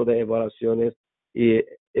completo de evaluaciones y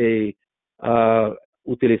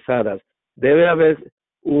utilizadas. Debe haber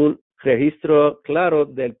un registro claro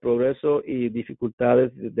del progreso y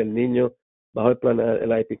dificultades del niño bajo el plan del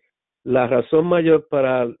IEP. La razón mayor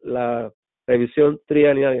para la revisión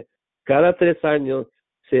trienal, cada 3 años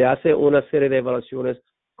se hace una serie de evaluaciones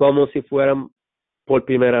como si fueran por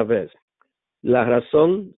primera vez. La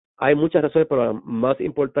razón, hay muchas razones, pero las más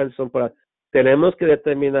importantes son tenemos que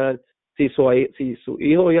determinar si su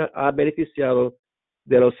hijo ya ha beneficiado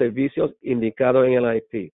de los servicios indicados en el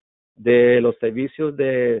IEP, de los servicios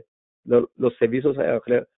los servicios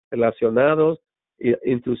relacionados,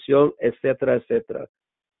 instrucción, etcétera, etcétera.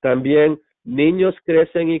 También niños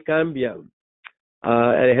crecen y cambian.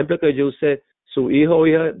 El ejemplo que yo usé, su hijo o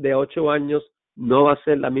hija de 8 años no va a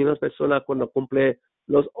ser la misma persona cuando cumple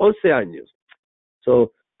los 11 años.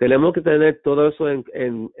 So, tenemos que tener todo eso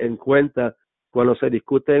en cuenta cuando se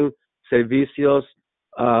discuten servicios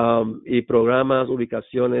y programas,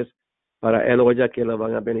 ubicaciones para él o ella que la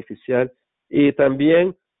van a beneficiar. Y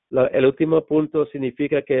también el último punto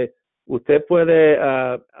significa que usted puede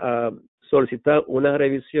solicitar una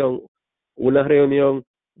revisión, una reunión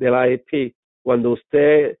del IEP cuando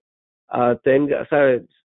usted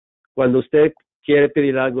cuando usted quiere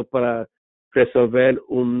pedir algo para resolver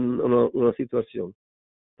una situación.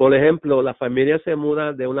 Por ejemplo, la familia se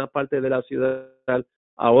muda de una parte de la ciudad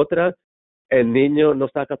a otra, el niño no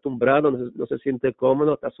está acostumbrado, no se siente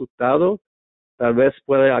cómodo, está asustado, tal vez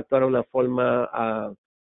puede actuar de una forma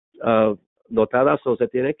notada, o se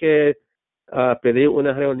tiene que pedir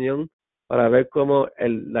una reunión para ver cómo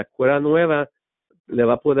la escuela nueva le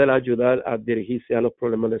va a poder ayudar a dirigirse a los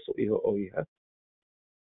problemas de su hijo o hija.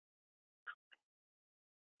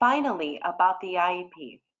 Finally, about the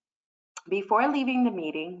IEP. Before leaving the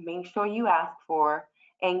meeting, make sure you ask for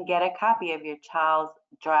and get a copy of your child's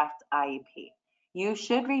draft IEP. You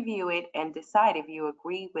should review it and decide if you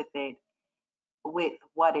agree with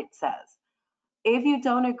what it says. If you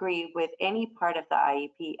don't agree with any part of the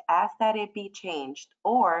IEP, ask that it be changed,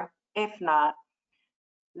 or if not,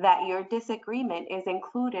 that your disagreement is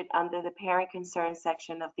included under the parent concern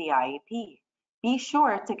section of the IEP. Be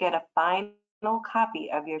sure to get a final copy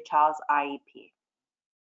of your child's IEP.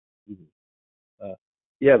 Mhm. Uh,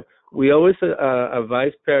 yeah, we always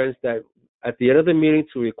advise parents that at the end of the meeting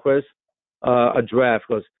to request a draft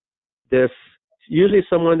because there's usually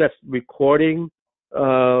someone that's recording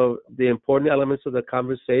the important elements of the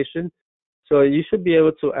conversation. So you should be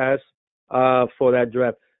able to ask for that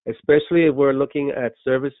draft, especially if we're looking at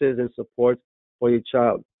services and support for your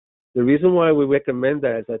child. The reason why we recommend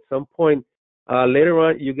that is at some point later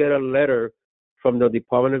on you get a letter from the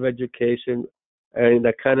Department of Education and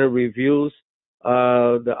that kind of reviews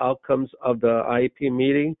the outcomes of the IEP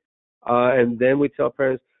meeting, and then we tell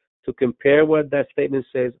parents to compare what that statement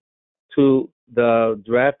says to the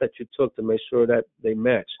draft that you took to make sure that they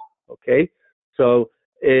match. Okay, so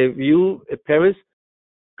if parents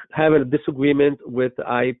have a disagreement with the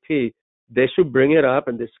IEP, they should bring it up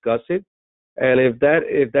and discuss it. And if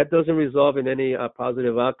that doesn't result in any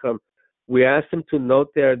positive outcome, we ask them to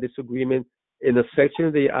note their disagreement in a section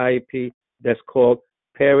of the IEP that's called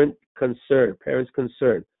parent concern. Parents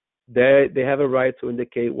concern. They have a right to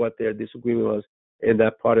indicate what their disagreement was in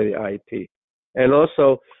that part of the IEP. And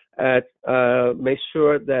also, make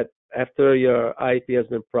sure that after your IEP has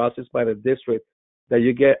been processed by the district, that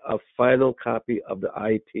you get a final copy of the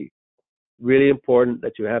IEP. Really important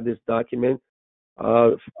that you have this document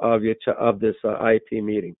of this IEP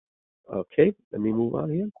meeting. Okay, let me move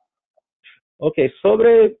on here. Okay,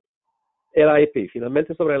 sobre el IEP,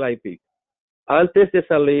 finalmente sobre el IEP. Antes de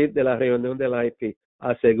salir de la reunión del IEP,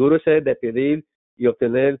 asegúrese de pedir y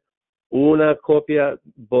obtener una copia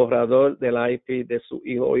borrador del IEP de su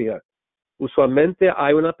hijo o hija. Usualmente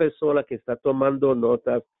hay una persona que está tomando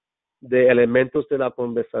notas de elementos de la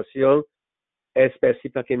conversación,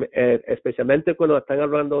 especialmente cuando están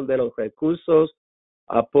hablando de los recursos,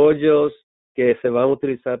 apoyos que se van a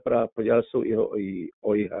utilizar para apoyar a su hijo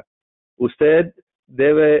o hija. Usted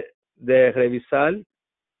debe de revisar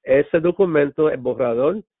ese documento, el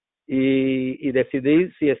borrador, y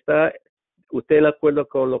decidir si está usted en acuerdo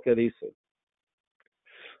con lo que dice.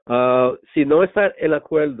 Si no está en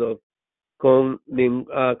acuerdo con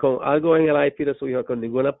algo en el IEP de su hijo, con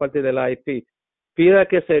ninguna parte del IEP, pida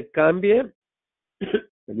que se cambie,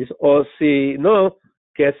 o si no,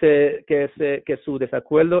 que su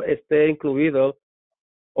desacuerdo esté incluido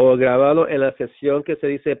o grabado en la sección que se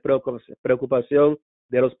dice preocupación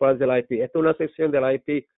de los padres del IEP. Esta es una sección del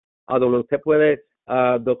IEP a donde usted puede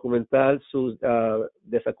documentar sus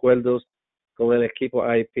desacuerdos con el equipo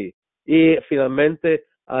IEP. Y finalmente,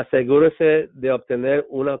 asegúrese de obtener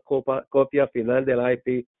una copia final del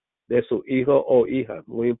IEP de su hijo o hija,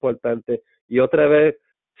 muy importante. Y otra vez,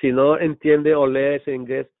 si no entiende o lee ese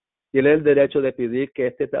inglés, tiene el derecho de pedir que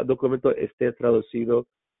este documento esté traducido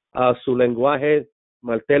a su lenguaje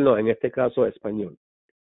materno, en este caso español.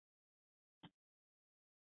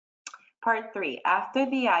 Part 3. After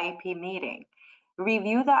the IEP meeting,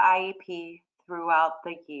 review the IEP throughout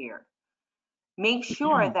the year. Make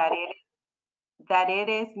sure that it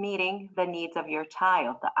is meeting the needs of your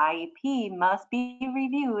child. The IEP must be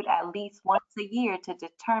reviewed at least once a year to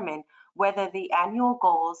determine whether the annual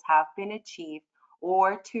goals have been achieved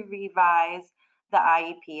or to revise the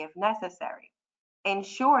IEP if necessary.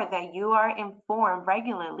 Ensure that you are informed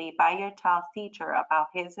regularly by your child's teacher about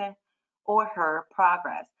his or her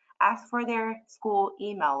progress. Ask for their school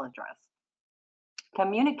email address.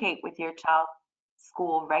 Communicate with your child's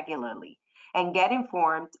school regularly and get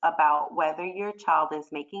informed about whether your child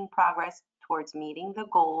is making progress towards meeting the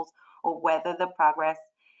goals or whether the progress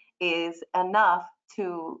is enough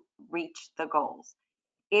to reach the goals.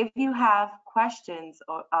 If you have questions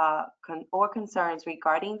or concerns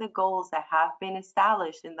regarding the goals that have been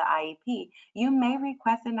established in the IEP, you may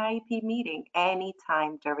request an IEP meeting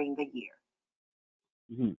anytime during the year.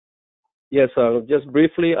 Mm-hmm. Yes, just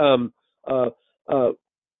briefly,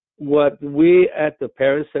 what we at the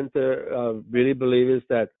Parent Center really believe is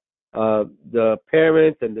that the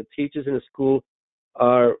parents and the teachers in the school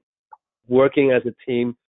are working as a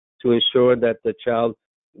team to ensure that the child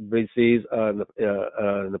receives an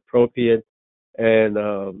appropriate and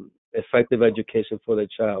effective education for the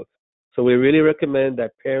child. So we really recommend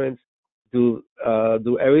that parents do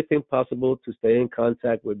everything possible to stay in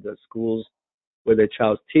contact with the schools, with their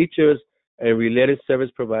child's teachers and related service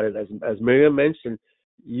providers. As Miriam mentioned,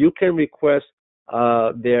 you can request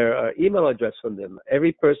their email address from them.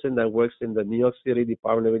 Every person that works in the New York City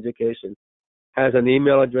Department of Education has an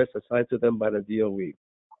email address assigned to them by the DOE.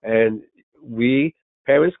 And we,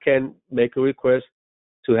 parents, can make a request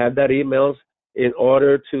to have that emails in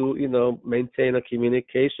order to, maintain a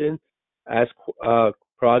communication, ask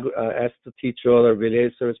ask the teacher or the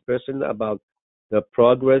related service person about the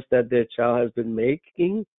progress that their child has been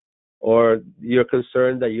making, or you're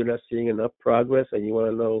concerned that you're not seeing enough progress and you want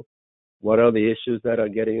to know what are the issues that are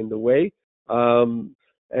getting in the way, and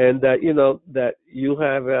that that you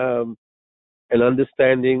have an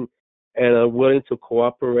understanding and are willing to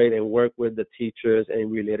cooperate and work with the teachers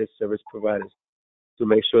and related service providers to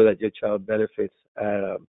make sure that your child benefits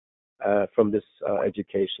from this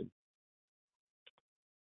education.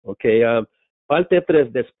 Okay, parte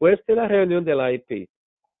 3. Después de la reunión del IEP,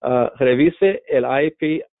 revise el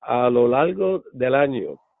IEP a lo largo del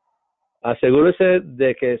año. Asegúrese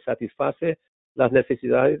de que satisface las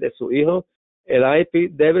necesidades de su hijo. El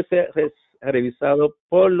IEP debe ser revisado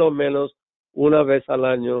por lo menos una vez al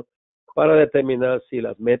año para determinar si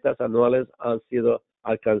las metas anuales han sido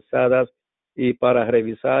alcanzadas y para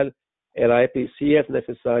revisar el IEP si es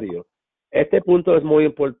necesario. Este punto es muy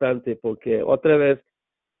importante porque otra vez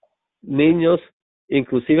niños,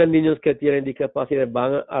 inclusive niños que tienen discapacidad,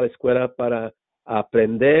 van a la escuela para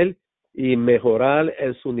aprender y mejorar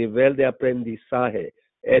en su nivel de aprendizaje.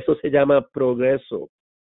 Eso se llama progreso.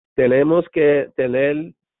 Tenemos que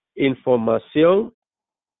tener información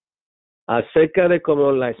acerca de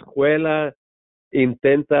cómo la escuela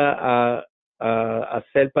intenta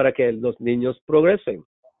hacer para que los niños progresen.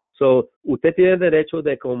 So, usted tiene derecho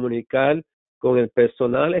de comunicar con el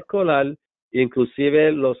personal escolar,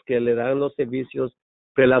 inclusive los que le dan los servicios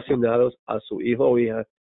relacionados a su hijo o hija,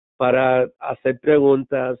 para hacer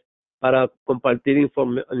preguntas, para compartir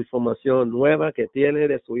información nueva que tiene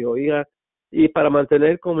de su hijo o hija y para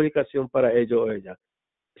mantener comunicación para ellos o ella.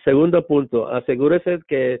 Segundo punto, asegúrese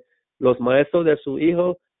que los maestros de su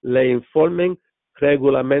hijo le informen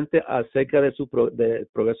regularmente acerca de del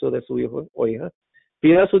progreso de su hijo o hija.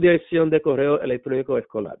 Pida su dirección de correo electrónico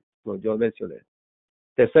escolar, como yo mencioné.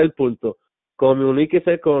 Tercer punto,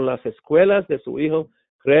 comuníquese con las escuelas de su hijo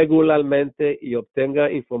regularmente y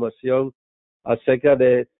obtenga información acerca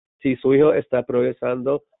de si su hijo está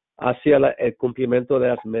progresando hacia el cumplimiento de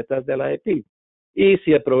las metas de la IEP y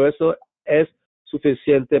si el progreso es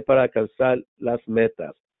suficiente para alcanzar las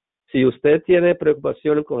metas. Si usted tiene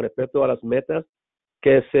preocupación con respecto a las metas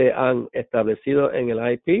que se han establecido en el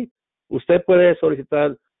IEP, usted puede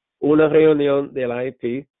solicitar una reunión del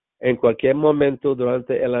IEP en cualquier momento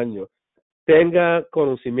durante el año. Tenga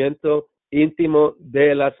conocimiento íntimo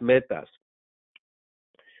de las metas.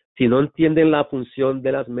 Si no entienden la función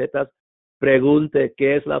de las metas, pregunte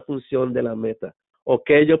qué es la función de la meta o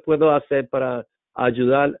qué yo puedo hacer para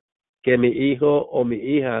ayudar que mi hijo o mi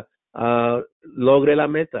hija logre la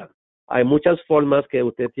meta. Hay muchas formas que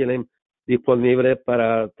usted tiene disponible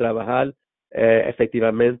para trabajar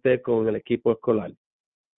efectivamente con el equipo escolar.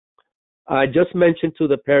 I just mentioned to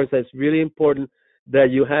the parents that it's really important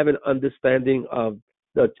that you have an understanding of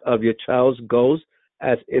your child's goals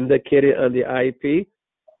as indicated on the IEP,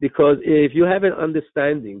 because if you have an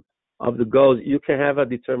understanding of the goals, you can have a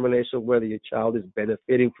determination whether your child is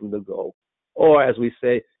benefiting from the goal or, as we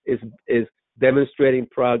say, is demonstrating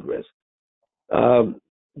progress.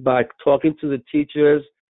 By talking to the teachers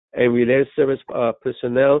and related service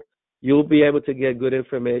personnel, you'll be able to get good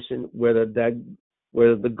information whether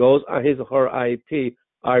the goals on his or her IEP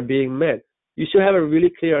are being met. You should have a really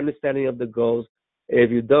clear understanding of the goals. If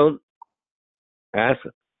you don't, ask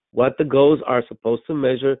what the goals are supposed to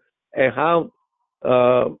measure and how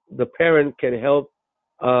the parent can help,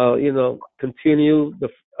 continue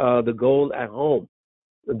the goal at home.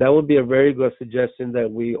 That would be a very good suggestion that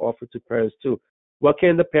we offer to parents too. What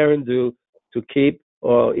can the parent do to keep,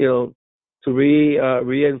 or to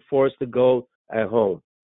reinforce the goal at home?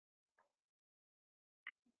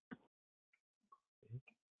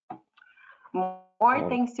 More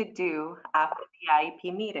things to do after the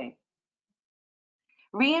IEP meeting.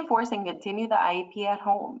 Reinforce and continue the IEP at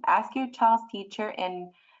home. Ask your child's teacher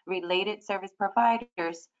and related service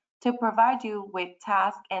providers to provide you with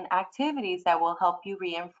tasks and activities that will help you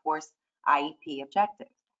reinforce IEP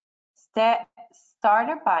objectives. Start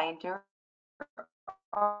a binder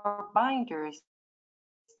or binders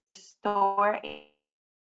to store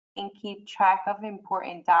and keep track of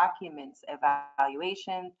important documents,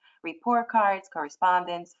 evaluations, report cards,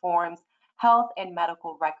 correspondence, forms, health and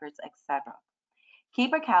medical records, etc.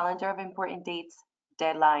 Keep a calendar of important dates,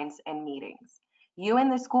 deadlines, and meetings. You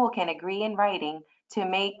and the school can agree in writing to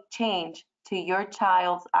make change to your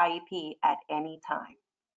child's IEP at any time.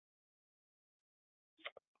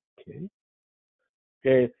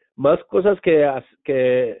 Okay. Más cosas que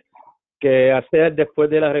hacer después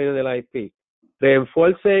de la reunión del IEP.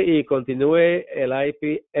 Reenforce y continúe el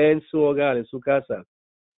IEP en su hogar, en su casa.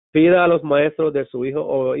 Pida a los maestros de su hijo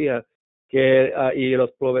o hija y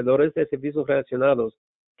los proveedores de servicios relacionados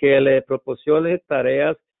que le proporcione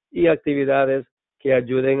tareas y actividades que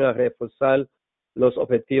ayuden a reforzar los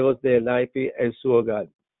objetivos del IEP en su hogar.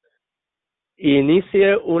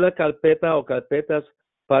 Inicie una carpeta o carpetas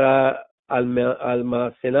para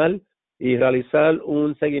almacenar y realizar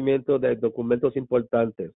un seguimiento de documentos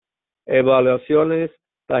importantes, evaluaciones,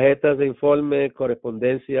 tarjetas de informe,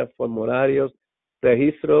 correspondencia, formularios,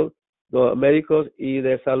 registros médicos y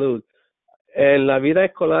de salud. En la vida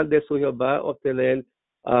escolar de su hijo va a obtener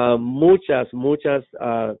muchas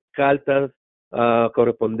cartas,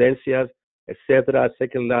 correspondencias, etcétera,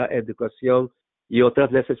 acerca de la educación y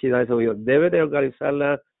otras necesidades de su hijo. Debe de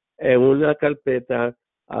organizarla en una carpeta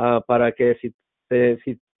para que si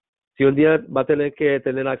un día va a tener que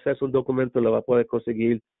tener acceso a un documento, lo va a poder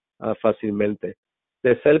conseguir fácilmente.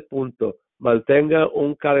 Tercer punto, mantenga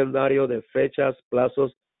un calendario de fechas,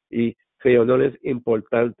 plazos y reuniones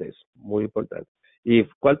importantes, muy importantes. Y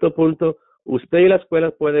cuarto punto, usted y la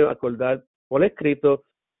escuela pueden acordar por escrito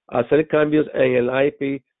hacer cambios en el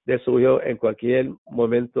IEP de su hijo en cualquier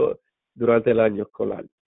momento durante el año escolar.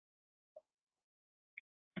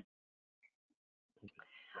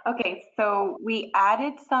 Okay, so we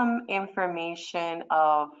added some information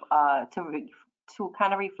of to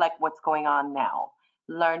kind of reflect what's going on now.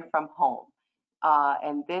 Learn from home,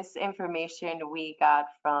 and this information we got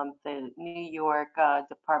from the New York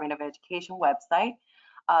Department of Education website.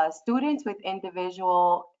 Students with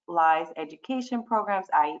individualized education programs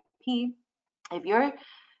 (IEP). If your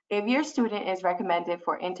if your student is recommended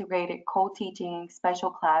for integrated co-teaching, special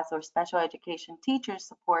class, or special education teacher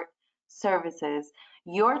support services,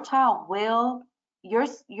 your child will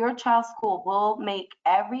your child's school will make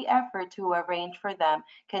every effort to arrange for them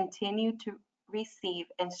continue to receive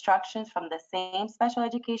instructions from the same special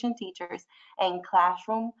education teachers and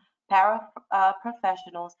classroom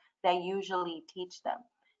professionals that usually teach them.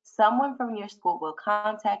 Someone from your school will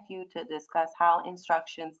contact you to discuss how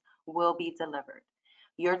instructions will be delivered.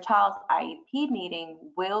 Your child's IEP meeting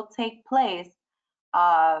will take place.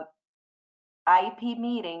 Uh, IEP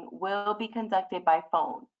meeting will be conducted by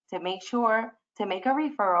phone. To make a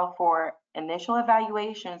referral for initial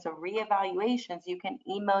evaluations or reevaluations, you can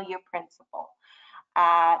email your principal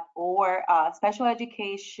at or special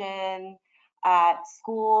education at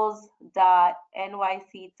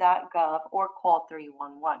schools.nyc.gov or call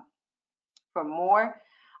 311. For more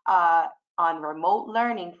on remote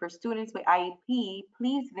learning for students with IEP,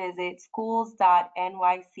 please visit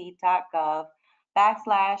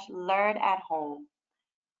schools.nyc.gov/learn at home.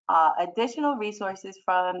 Additional resources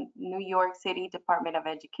from New York City Department of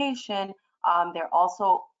Education. They're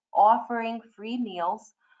also offering free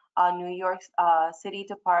meals. New York City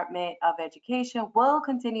Department of Education will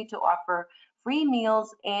continue to offer free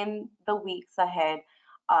meals in the weeks ahead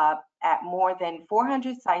at more than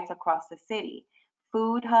 400 sites across the city.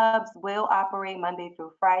 Food hubs will operate Monday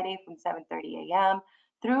through Friday from 7:30 a.m.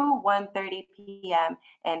 through 1:30 p.m.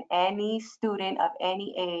 and any student of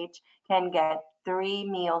any age can get 3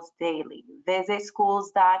 meals daily. Visit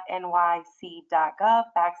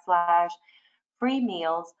schools.nyc.gov/free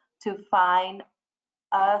meals to find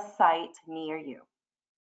a site near you.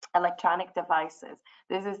 Electronic devices.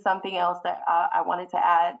 This is something else that I wanted to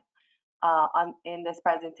add in this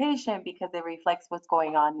presentation because it reflects what's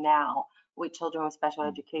going on now with children with special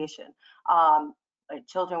education,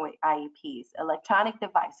 children with IEPs. Electronic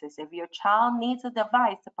devices. If your child needs a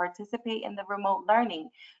device to participate in the remote learning,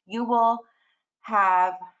 you will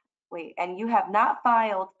have, and you have not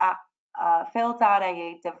filled out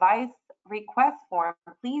a device request form,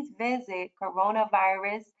 please visit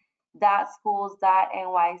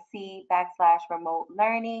coronavirus.schools.nyc/remote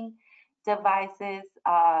learning devices.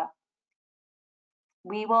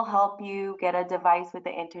 We will help you get a device with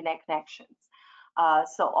the internet connections.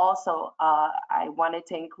 So also, I wanted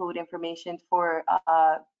to include information for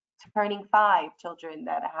turning 5 children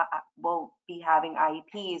that will be having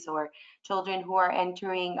IEPs, or children who are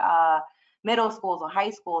entering middle schools or high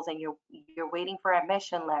schools and you're waiting for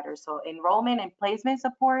admission letters. So enrollment and placement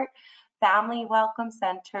support, Family Welcome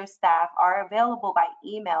Center staff are available by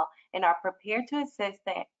email and are prepared to assist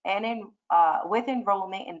with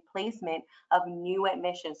enrollment and placement of new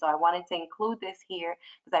admissions. So I wanted to include this here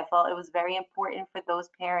because I felt it was very important for those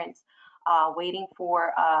parents waiting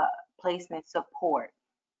for placement support.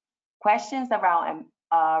 Questions around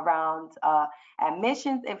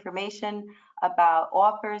admissions, information about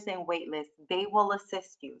offers and waitlists, they will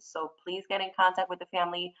assist you. So please get in contact with the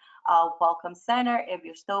Family Welcome Center if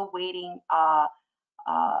you're still waiting to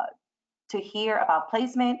hear about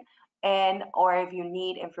placement or if you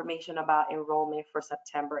need information about enrollment for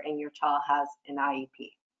September and your child has an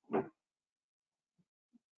IEP.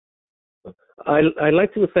 I'd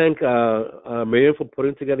like to thank Miriam for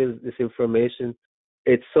putting together this information.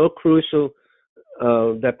 It's so crucial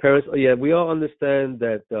that parents, yeah, we all understand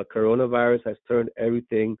that coronavirus has turned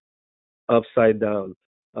everything upside down.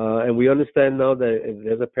 And we understand now that if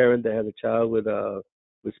there's a parent that has a child with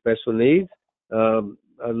special needs,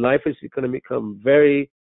 life is going to become very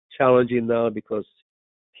challenging now because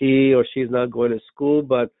he or she is not going to school.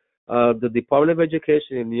 But the Department of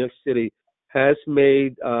Education in New York City has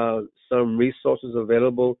made some resources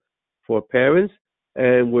available for parents,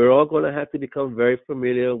 and we're all going to have to become very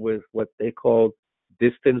familiar with what they call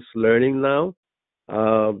distance learning now,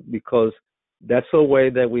 because that's a way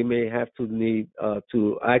that we may have to need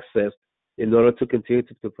to access in order to continue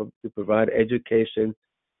to provide education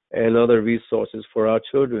and other resources for our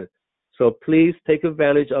children. So please take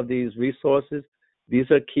advantage of these resources.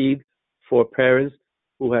 These are key for parents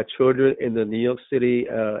who have children in the New York City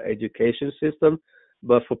education system.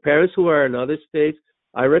 But for parents who are in other states,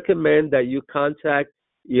 I recommend that you contact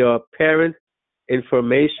your Parent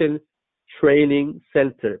Information Training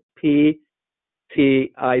Center, PTIC.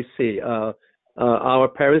 Our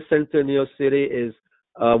Parent Center in New York City is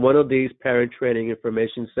one of these parent training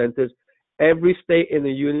information centers. Every state in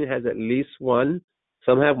the union has at least one.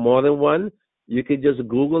 Some have more than one. You can just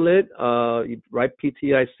Google it, you write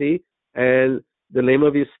PTIC and the name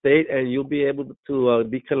of your state, and you'll be able to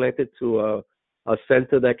be connected to a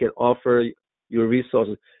center that can offer your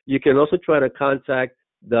resources. You can also try to contact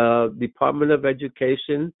the Department of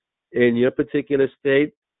Education in your particular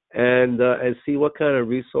state and see what kind of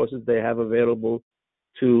resources they have available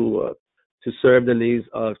to serve the needs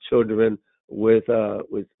of children with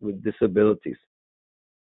disabilities.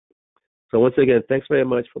 So once again, thanks very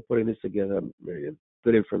much for putting this together, Miriam.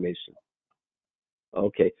 Good information.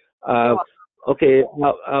 Okay. You're Uh, welcome. okay.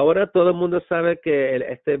 Ahora todo el mundo sabe que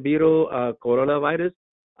este virus, coronavirus,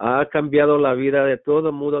 ha cambiado la vida de todo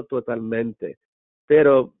el mundo totalmente.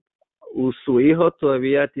 Pero su hijo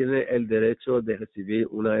todavía tiene el derecho de recibir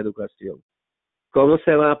una educación. ¿Cómo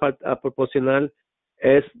se va a proporcionar?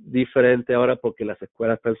 Es diferente ahora porque las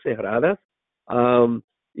escuelas están cerradas. Um,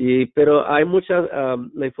 pero hay mucha,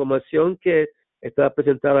 la información que está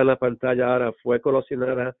presentada en la pantalla ahora fue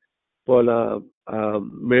coleccionada por la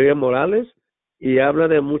Miriam Morales y habla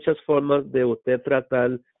de muchas formas de usted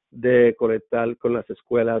tratar de conectar con las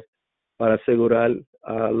escuelas para asegurar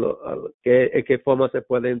en qué forma se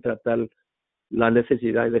pueden tratar las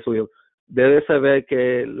necesidades de su hijo. Debe saber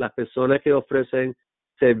que las personas que ofrecen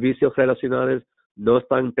servicios relacionados no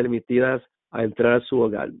están permitidas a entrar a su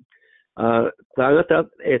hogar.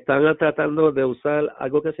 Están tratando de usar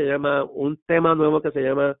algo que se llama, un tema nuevo que se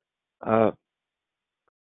llama uh,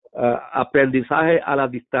 aprendizaje a la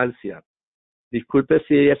distancia. Disculpe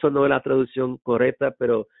si eso no es la traducción correcta,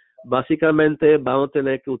 pero básicamente vamos a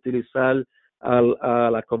tener que utilizar a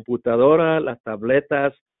la computadora, las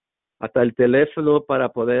tabletas, hasta el teléfono para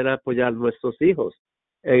poder apoyar a nuestros hijos.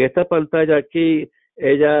 En esta pantalla aquí,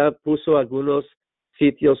 ella puso algunos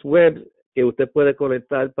sitios web que usted puede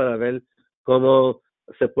conectar para ver cómo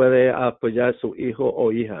se puede apoyar a su hijo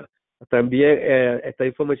o hija. También esta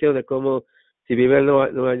información de cómo, si vive en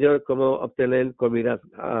Nueva York, cómo obtener comida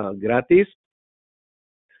gratis,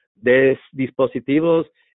 de dispositivos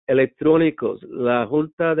electrónicos. La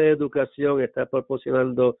Junta de Educación está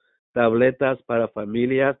proporcionando tabletas para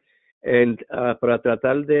familias para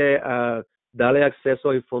tratar de darle acceso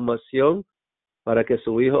a información para que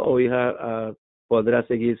su hijo o hija podrá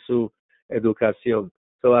seguir su educación.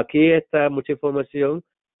 So, aquí está mucha información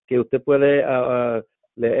que usted puede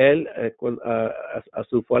leer a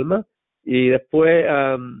su forma y después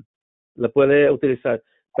la puede utilizar.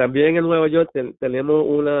 También en Nueva York tenemos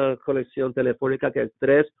una colección telefónica que es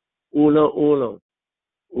 311.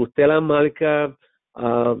 Usted la marca,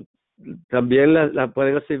 también la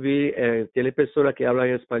pueden recibir, tiene personas que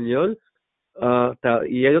hablan español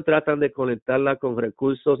y ellos tratan de conectarla con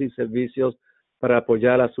recursos y servicios para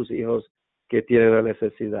apoyar a sus hijos que tienen la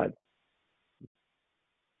necesidad.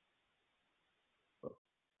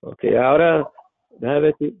 Ok, ahora déjame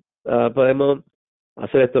ver si podemos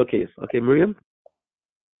hacer esto aquí. Ok, Miriam.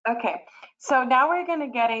 Okay, so now we're going to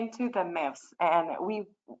get into the myths, and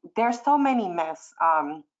there's so many myths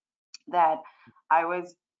that I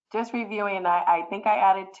was just reviewing. I think I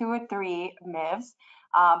added 2 or 3 myths,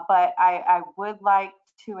 but I would like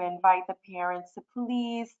to invite the parents to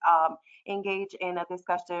please engage in a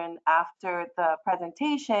discussion after the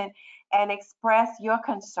presentation and express your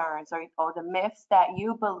concerns or the myths that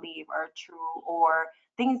you believe are true or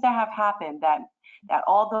things that have happened that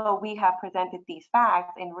although we have presented these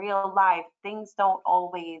facts in real life, things don't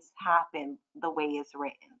always happen the way it's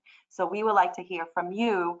written. So we would like to hear from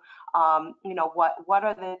you. What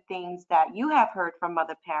are the things that you have heard from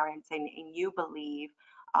other parents and you believe,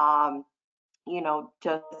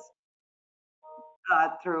 just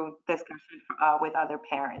through discussion with other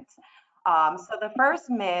parents. So the first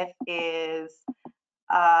myth is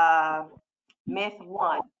uh, myth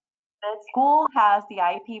one. The school has the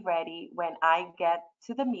IEP ready when I get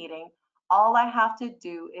to the meeting. All I have to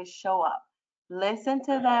do is show up, listen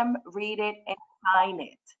to them, read it, and sign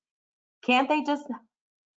it. Can't they just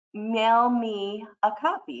mail me a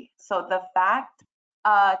copy? So the fact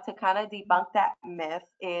to kind of debunk that myth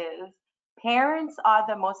is parents are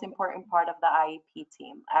the most important part of the IEP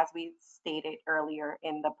team, as we stated earlier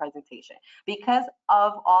in the presentation. Because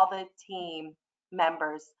of all the team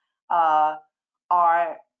members are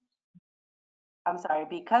I'm sorry,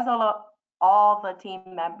 because of all the team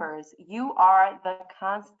members, you are the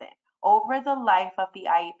constant. Over the life of the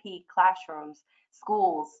IEP, classrooms,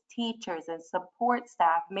 schools, teachers, and support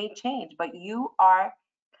staff may change, but you are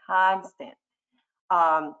constant.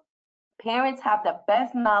 Um, Parents have the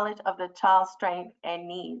best knowledge of the child's strengths and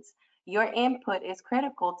needs. Your input is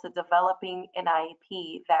critical to developing an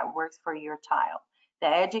IEP that works for your child. The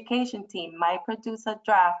education team might produce a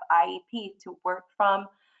draft IEP to work from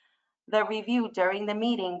the review during the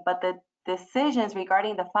meeting, but the decisions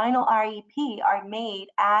regarding the final IEP are made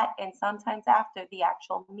at and sometimes after the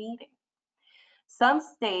actual meeting. Some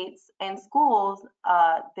states and schools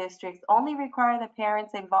districts only require the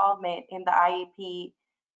parents' involvement in the IEP,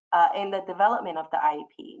 in the development of the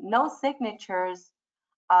IEP. No signatures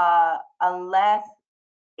unless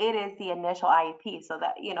it is the initial IEP. So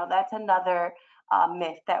that, that's another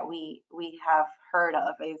myth that we have heard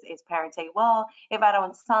of is parents say, well, if I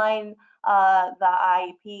don't sign the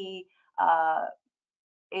IEP,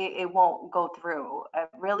 it won't go through.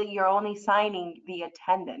 Really, you're only signing the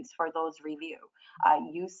attendance for those review.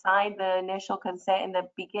 You signed the initial consent in the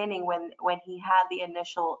beginning when he had the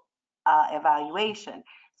initial evaluation.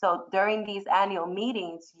 So during these annual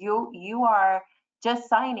meetings, you are just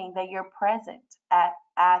signing that you're present at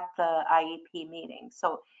the IEP meeting.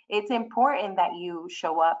 So it's important that you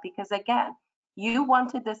show up because again, you want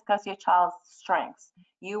to discuss your child's strengths.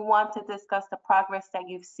 You want to discuss the progress that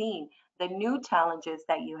you've seen, the new challenges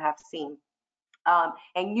that you have seen.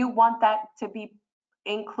 And you want that to be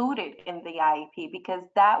included in the IEP because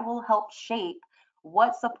that will help shape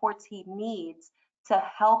what supports he needs to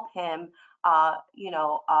help him,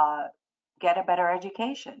 get a better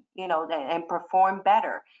education, and perform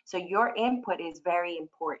better. So your input is very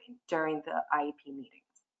important during the IEP meetings.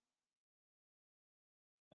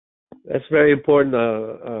 That's very important.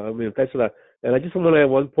 Thanks for that. And I just want to add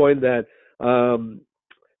one point that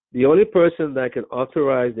the only person that can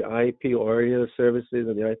authorize the IEP oriented services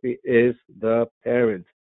and the IEP is the parent.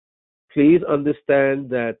 Please understand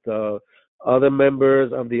that other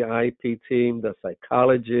members of the IEP team, the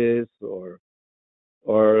psychologists or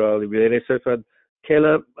the related certified,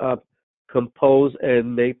 cannot compose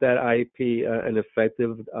and make that IEP an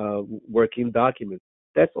effective working document.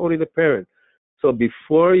 That's only the parent. So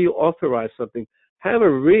before you authorize something, have a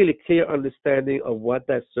really clear understanding of what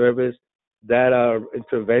that service, that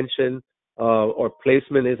intervention or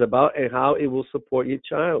placement is about and how it will support your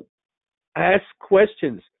child. Ask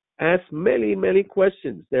questions. Ask many, many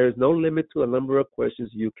questions. There is no limit to a number of questions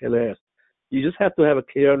you can ask. You just have to have a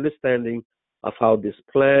clear understanding of how this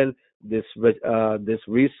plan, this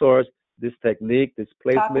resource, this technique, this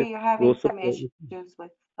Copper, placement you're having will some support you. issues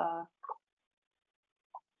with,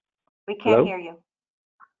 we can't Hello? hear you.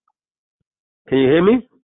 Can you hear me?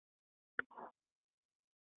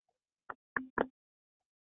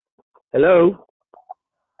 Hello?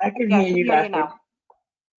 I can Yeah, I hear can you, hear you Doctor. now.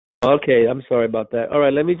 Okay, I'm sorry about that. All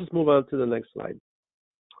right, let me just move on to the next slide.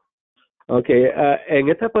 Okay, en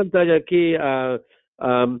esta pantalla aquí,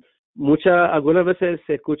 algunas veces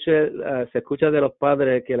se escucha de los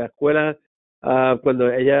padres que la escuela, cuando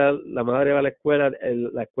la madre va a la escuela,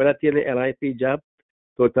 la escuela tiene el IEP ya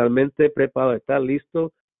totalmente preparado, está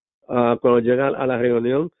listo cuando llegan a la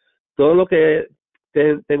reunión. Todo lo que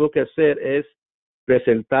tengo que hacer es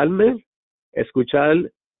presentarme,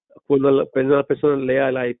 escuchar cuando la persona lea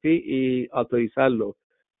el IEP y autorizarlo.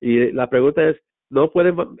 Y la pregunta es, no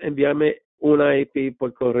pueden enviarme un IEP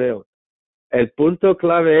por correo. El punto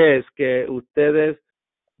clave es que ustedes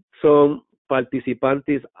son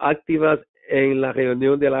participantes activas en la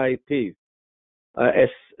reunión del IEP.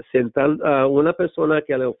 Es sentar a una persona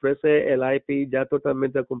que le ofrece el IEP ya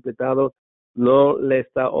totalmente completado, no le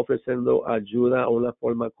está ofreciendo ayuda o una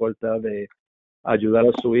forma corta de ayudar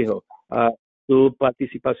a su hijo. Su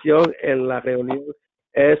participación en la reunión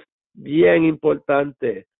es bien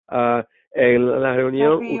importante. En la Can't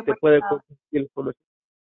reunión hear you usted breaking puede up. compartir información.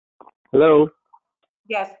 Hello.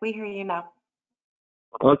 Yes, we hear you now.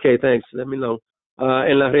 Okay, thanks. Let me know.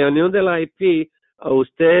 En la reunión de la IP,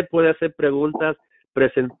 usted puede hacer preguntas,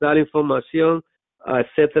 presentar información,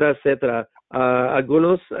 etcétera, etcétera.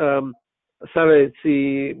 Algunos, sabe,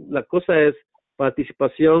 si la cosa es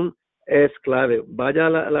participación es clave. Vaya a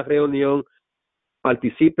la reunión,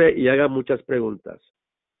 participe y haga muchas preguntas.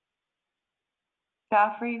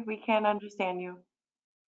 Joffrey, we can't understand you.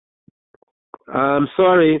 I'm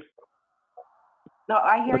sorry. No,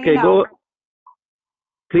 I hear you Okay, now. go.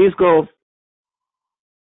 Please go.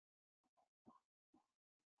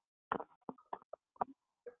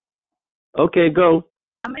 Okay, go.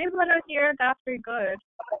 I'm able to hear Godfrey good.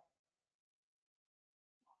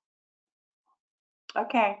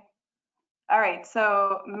 Okay. All right.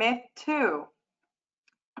 So myth 2.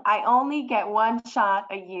 I only get one shot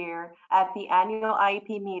a year at the annual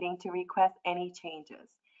IEP meeting to request any changes.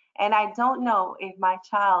 And I don't know if my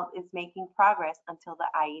child is making progress until the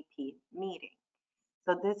IEP meeting.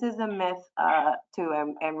 So this is a myth too.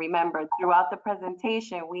 And remember, throughout the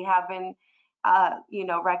presentation, we have been,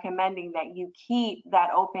 recommending that you keep that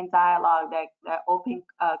open dialogue, that open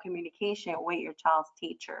communication with your child's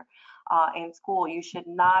teacher in school. You should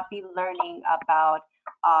not be learning about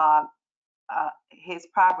his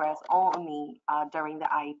progress only during the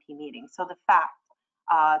IEP meeting. So the fact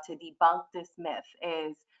to debunk this myth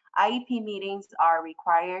is IEP meetings are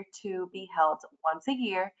required to be held once a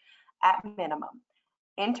year at minimum.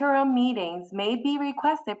 Interim meetings may be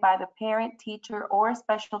requested by the parent, teacher, or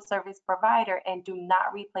special service provider and do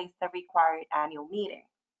not replace the required annual meeting.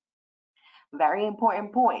 Very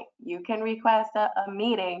important point. You can request a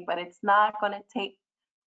meeting, but it's not going to take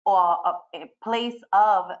in place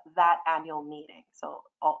of that annual meeting. So,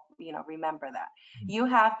 remember that. You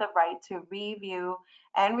have the right to review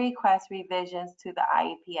and request revisions to the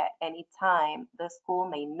IEP at any time. The school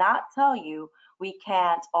may not tell you we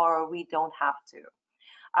can't or we don't have to.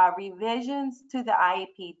 Revisions to the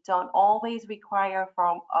IEP don't always require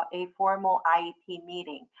from a formal IEP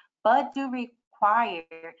meeting, but do require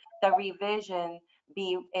the revision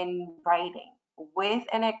be in writing with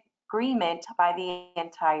an agreement by the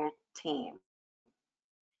entire team.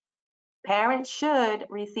 Parents should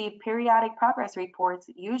receive periodic progress reports,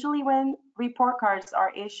 usually when report cards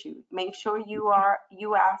are issued. Make sure you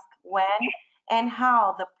ask when and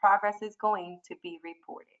how the progress is going to be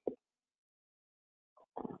reported.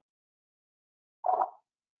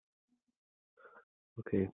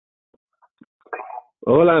 Okay.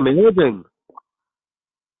 Hola, ¿me oyen?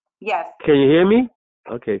 Yes. Can you hear me?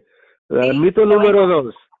 Okay. Sí, Mito te número oigo.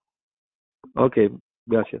 2. Okay,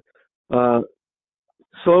 gracias.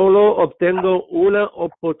 Solo obtengo una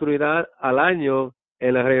oportunidad al año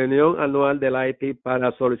en la reunión anual del IEP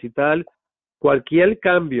para solicitar cualquier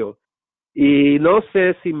cambio y no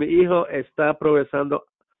sé si mi hijo está progresando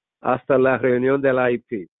hasta la reunión del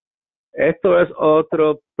IEP. Esto es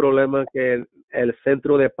otro problema que el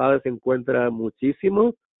centro de padres encuentra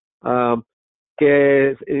muchísimo,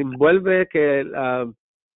 que envuelve que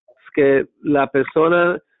la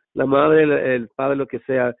persona, la madre, el padre, lo que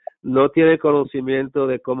sea, no tiene conocimiento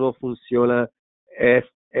de cómo funciona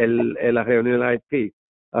la reunión IEP.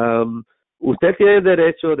 Usted tiene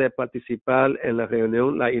derecho de participar en la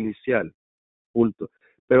reunión, la inicial, punto.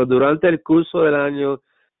 Pero durante el curso del año,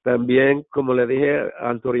 también, como le dije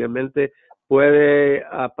anteriormente, puede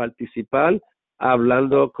participar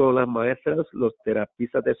hablando con las maestras, los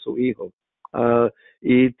terapistas de su hijo.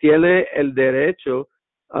 Y tiene el derecho,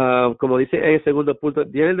 como dice en el segundo punto,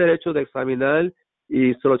 tiene el derecho de examinar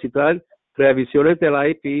y solicitar revisiones del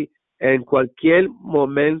IEP en cualquier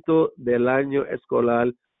momento del año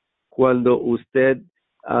escolar cuando usted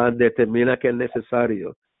determina que es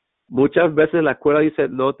necesario. Muchas veces la escuela dice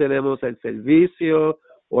no tenemos el servicio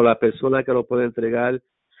o la persona que lo puede entregar.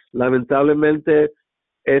 Lamentablemente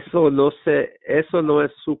eso no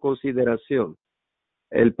es su consideración.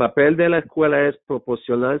 El papel de la escuela es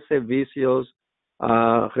proporcionar servicios,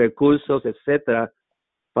 recursos, etcétera,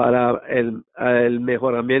 para el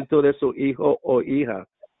mejoramiento de su hijo o hija.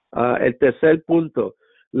 El tercer punto,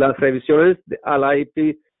 las revisiones al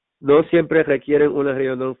IEP no siempre requieren una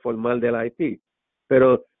reunión formal del IEP,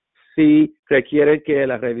 pero sí requieren que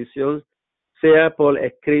la revisión sea por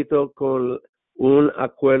escrito con un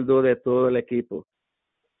acuerdo de todo el equipo.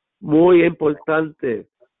 Muy importante,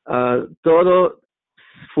 todo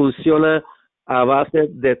funciona a base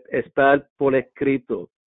de estar por escrito.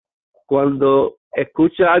 Cuando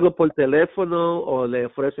escucha algo por teléfono o le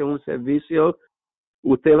ofrecen un servicio,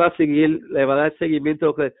 usted le va a dar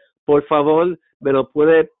seguimiento que por favor me lo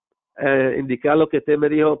puede indicar lo que usted me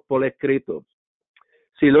dijo por escrito.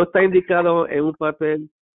 Si no está indicado en un papel,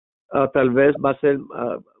 tal vez va a ser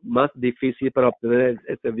más difícil para obtener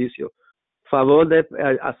el servicio. Favor de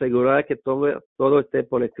asegurar que todo esté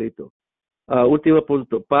por escrito. Último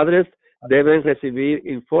punto. Padres deben recibir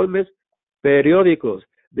informes periódicos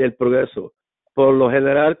del progreso. Por lo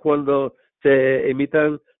general, cuando se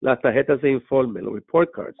emitan las tarjetas de informe, los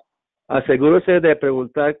report cards, asegúrese de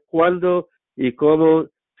preguntar cuándo y cómo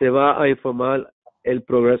se va a informar el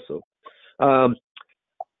progreso.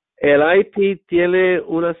 El IEP tiene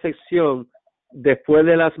una sección después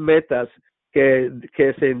de las metas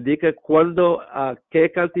que se indica cuándo, a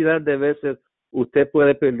qué cantidad de veces usted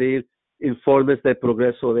puede pedir informes de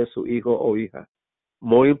progreso de su hijo o hija.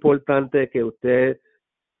 Muy importante que usted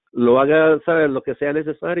lo haga, ¿sabe? Lo que sea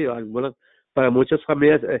necesario. Para muchas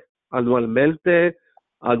familias anualmente,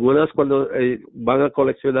 algunas cuando van a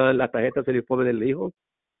coleccionar las tarjetas del informe del hijo,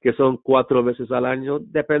 que son 4 veces al año,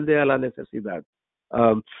 depende de la necesidad.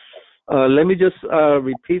 Let me just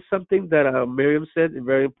repeat something that Miriam said,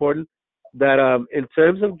 very important, that in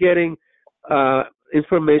terms of getting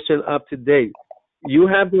information up to date, you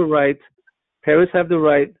have the right, parents have the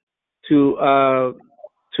right to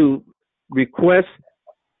request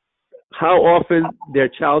how often their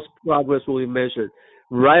child's progress will be measured.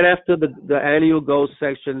 Right after the annual goals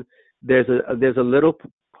section, there's a little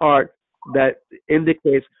part that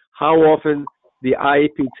indicates how often the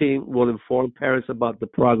IEP team will inform parents about the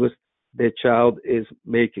progress their child is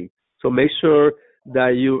making. So make sure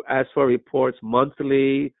that you ask for reports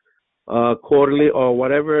monthly, quarterly, or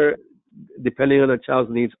whatever, depending on the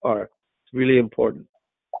child's needs are. It's really important.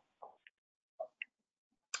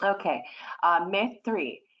 Okay, myth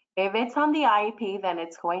 3. If it's on the IEP, then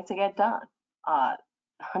it's going to get done.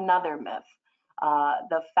 Another myth.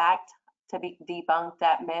 The fact to debunk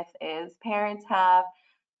that myth is parents have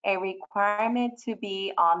a requirement to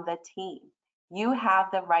be on the team. You have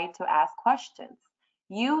the right to ask questions.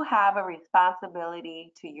 You have a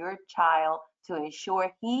responsibility to your child to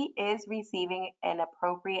ensure he is receiving an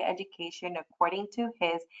appropriate education according to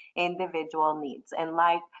his individual needs. And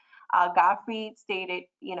like Godfrey stated,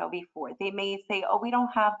 before, they may say, oh, we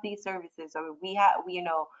don't have these services, or we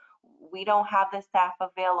don't have the staff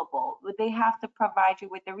available. They have to provide you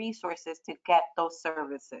with the resources to get those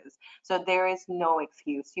services. So there is no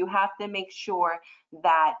excuse. You have to make sure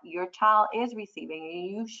that your child is receiving, and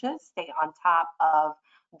you should stay on top of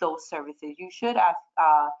those services. You should ask,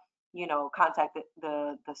 contact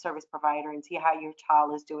the service provider and see how your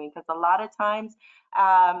child is doing. Because a lot of times,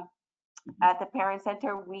 at the parent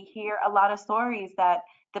center, we hear a lot of stories that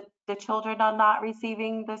the children are not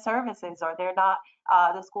receiving the services, or they're not,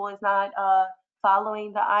 the school is not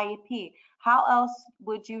following the IEP. How else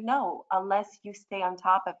would you know unless you stay on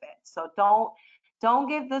top of it? So don't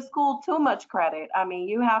give the school too much credit. I mean,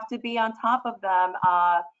 you have to be on top of them,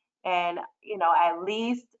 and at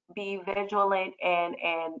least be vigilant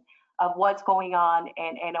and of what's going on,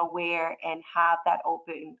 and aware, and have that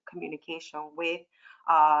open communication with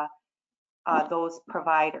those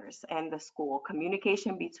providers and the school.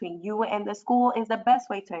 Communication between you and the school is the best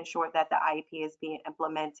way to ensure that the IEP is being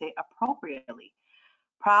implemented appropriately.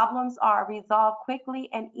 Problems are resolved quickly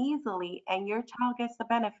and easily, and your child gets the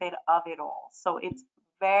benefit of it all. So it's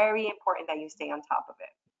very important that you stay on top of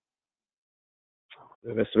it.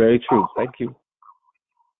 That's very true. Thank you.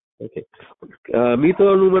 Okay.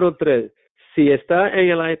 Mito número 3. Si está en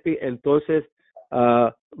el IEP, entonces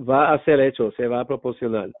va a ser hecho, se va a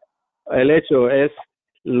proporcionar. El hecho es,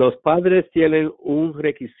 los padres tienen un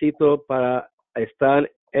requisito para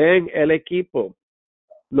estar en el equipo.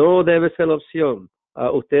 No debe ser la opción.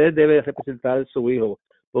 Usted debe representar a su hijo,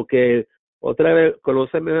 porque otra vez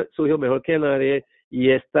conoce a su hijo mejor que nadie,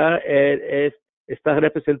 y está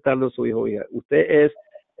representando a su hijo. Usted es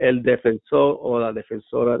el defensor o la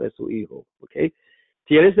defensora de su hijo. ¿Okay?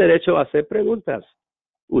 Tienes derecho a hacer preguntas.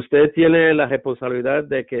 Usted tiene la responsabilidad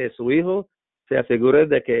de que su hijo se asegure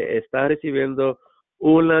de que está recibiendo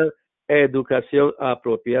una educación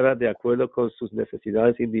apropiada de acuerdo con sus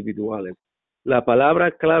necesidades individuales. La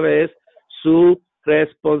palabra clave es sus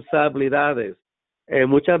responsabilidades.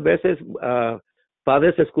 Muchas veces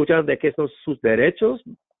padres escuchan de qué son sus derechos,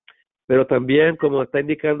 pero también, como está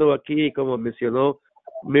indicando aquí y como mencionó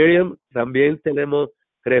Miriam, también tenemos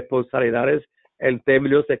responsabilidades en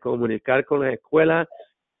términos de comunicar con la escuela,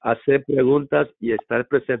 hacer preguntas y estar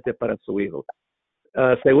presente para su hijo.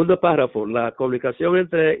 Segundo párrafo, la comunicación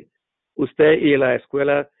entre usted y la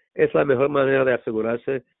escuela es la mejor manera de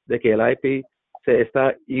asegurarse de que el IEP se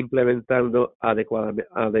está implementando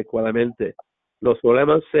adecuadamente. Los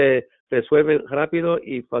problemas se resuelven rápido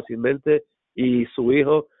y fácilmente, y su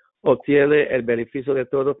hijo obtiene el beneficio de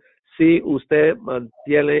todo si usted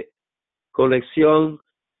mantiene conexión,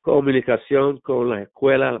 comunicación con las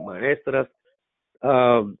escuelas, las maestras,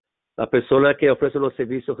 las personas que ofrecen los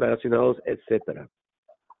servicios relacionados, etcétera.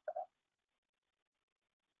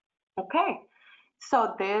 Okay,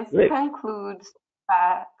 so this Great. concludes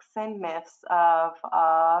facts and myths of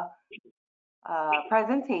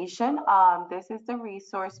presentation. This is the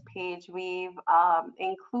resource page. We've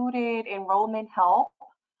included enrollment help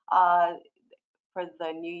for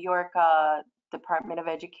the New York Department of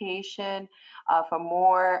Education. For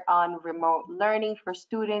more on remote learning for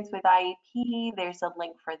students with IEP, there's a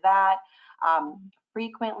link for that.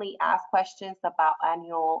 Frequently asked questions about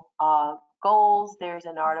annual goals. There's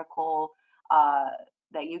an article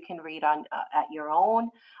that you can read on at your own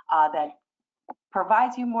that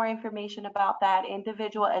provides you more information about that.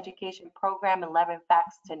 Individual education program, 11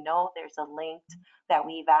 facts to know. There's a link that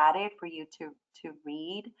we've added for you to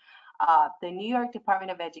read. The New York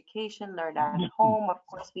Department of Education, Learn at Home, of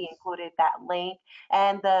course, we included that link,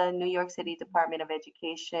 and the New York City Department of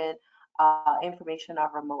Education information on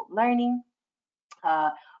remote learning.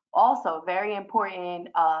 Also, very important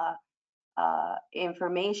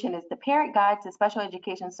information is the Parent Guide to Special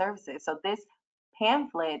Education Services. So this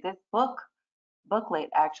pamphlet, this booklet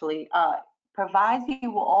actually provides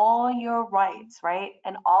you all your rights, right?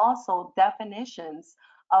 And also definitions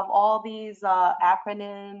of all these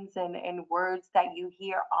acronyms and words that you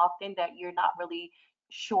hear often that you're not really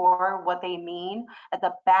sure what they mean. At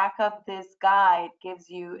the back of this guide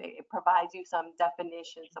it provides you some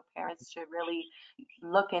definitions, so parents should really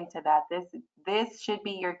look into that. This should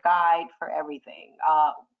be your guide for everything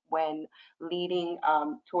when leading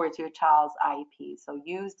towards your child's IEP. So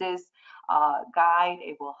use this guide,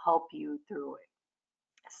 it will help you through it.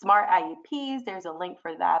 Smart IEPs, there's a link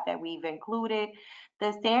for that we've included.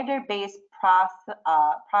 The standard-based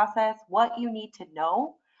process, what you need to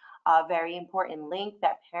know, a very important link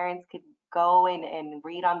that parents could go and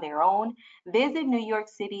read on their own. Visit New York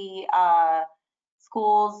City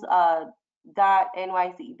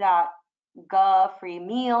schools.nyc.gov free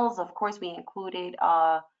meals. Of course, we included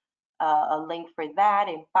a link for that,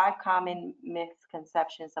 and 5 common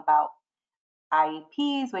misconceptions about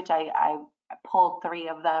IEPs, which I pulled 3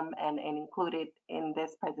 of them and included in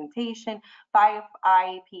this presentation. 5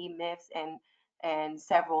 IEP myths and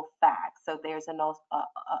several facts. So there's a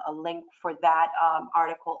link for that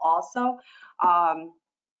article also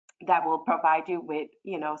that will provide you with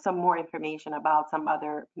some more information about some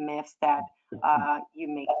other myths that you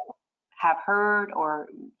may have heard or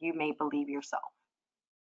you may believe yourself.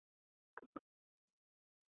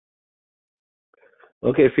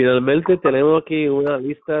 Ok, finalmente tenemos aquí una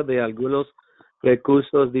lista de algunos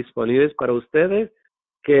recursos disponibles para ustedes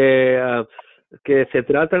que se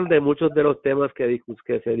tratan de muchos de los temas que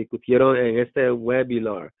se discutieron en este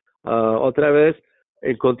webinar. Otra vez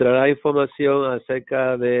encontrará información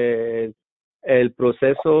acerca de el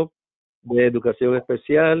proceso de educación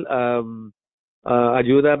especial,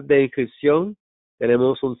 ayuda de inscripción.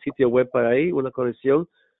 Tenemos un sitio web para ahí, una conexión.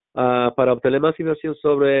 Para obtener más información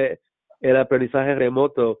sobre el aprendizaje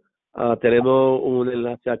remoto, tenemos un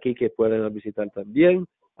enlace aquí que pueden visitar también.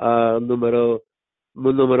 Número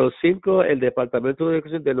 5, el Departamento de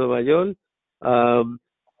Educación de Nueva York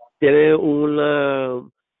tiene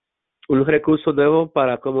un recurso nuevo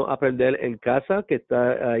para cómo aprender en casa, que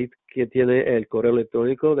está ahí, que tiene el correo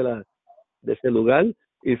electrónico de ese lugar.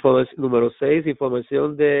 Número 6,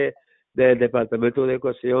 información del Departamento de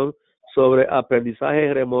Educación sobre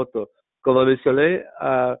aprendizaje remoto. Como mencioné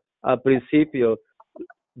al principio,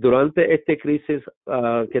 durante esta crisis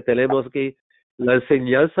que tenemos aquí, la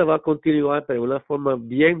enseñanza va a continuar, pero de una forma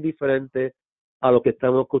bien diferente a lo que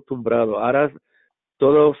estamos acostumbrados. Ahora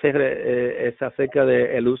todo es acerca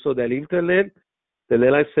del uso del Internet,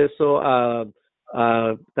 tener acceso a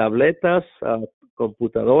tabletas, a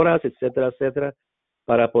computadoras, etcétera, etcétera,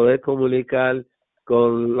 para poder comunicar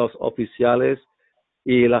con los oficiales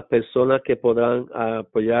y las personas que podrán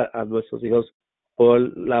apoyar a nuestros hijos por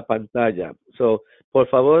la pantalla. So, por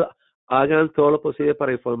favor, hagan todo lo posible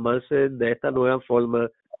para informarse de esta nueva forma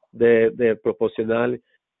de proporcionar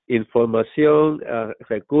información,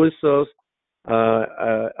 recursos,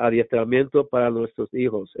 adiestramiento para nuestros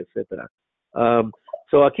hijos, etcétera.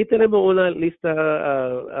 So aquí tenemos una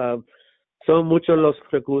lista, son muchos los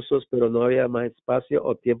recursos, pero no había más espacio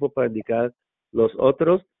o tiempo para indicar los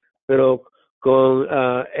otros, pero con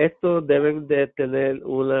esto deben de tener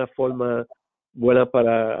una forma buena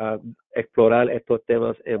para explorar estos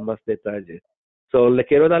temas en más detalle. So, les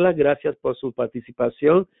quiero dar las gracias por su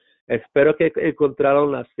participación. Espero que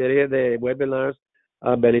encontraron la serie de webinars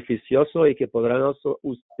beneficioso y que podrán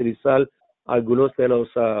utilizar algunos de los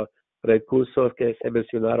recursos que se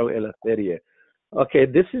mencionaron en la serie. Okay,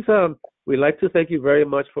 this is we'd like to thank you very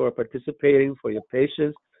much for participating, for your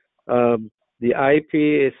patience. The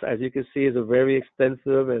IEP is, as you can see, is a very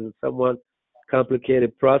extensive and somewhat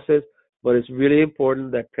complicated process, but it's really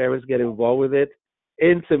important that parents get involved with it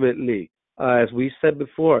intimately. As we said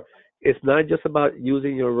before, it's not just about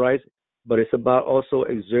using your rights, but it's about also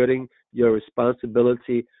exerting your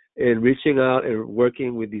responsibility in reaching out and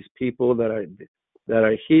working with these people that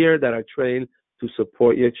are here, that are trained to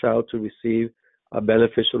support your child to receive a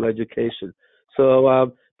beneficial education.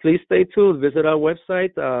 So please stay tuned. Visit our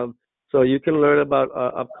website so you can learn about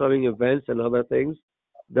upcoming events and other things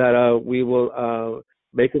that we will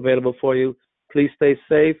make available for you. Please stay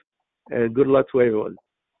safe and good luck to everyone.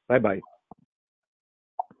 Bye bye.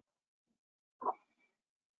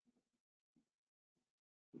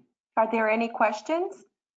 Are there any questions?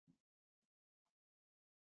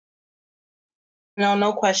 No,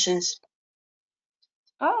 no questions.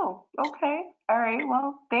 Oh, okay. All right.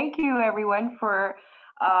 Well, thank you everyone for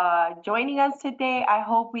joining us today. I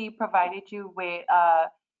hope we provided you with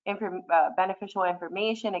beneficial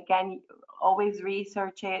information. Again, always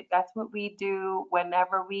research it. That's what we do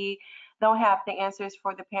whenever we don't have the answers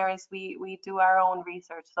for the parents. We do our own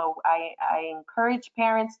research. So I encourage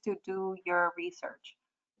parents to do your research.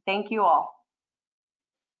 Thank you all.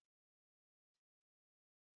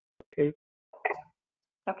 Okay.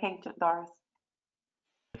 Okay, Doris.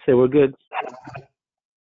 Say we're good.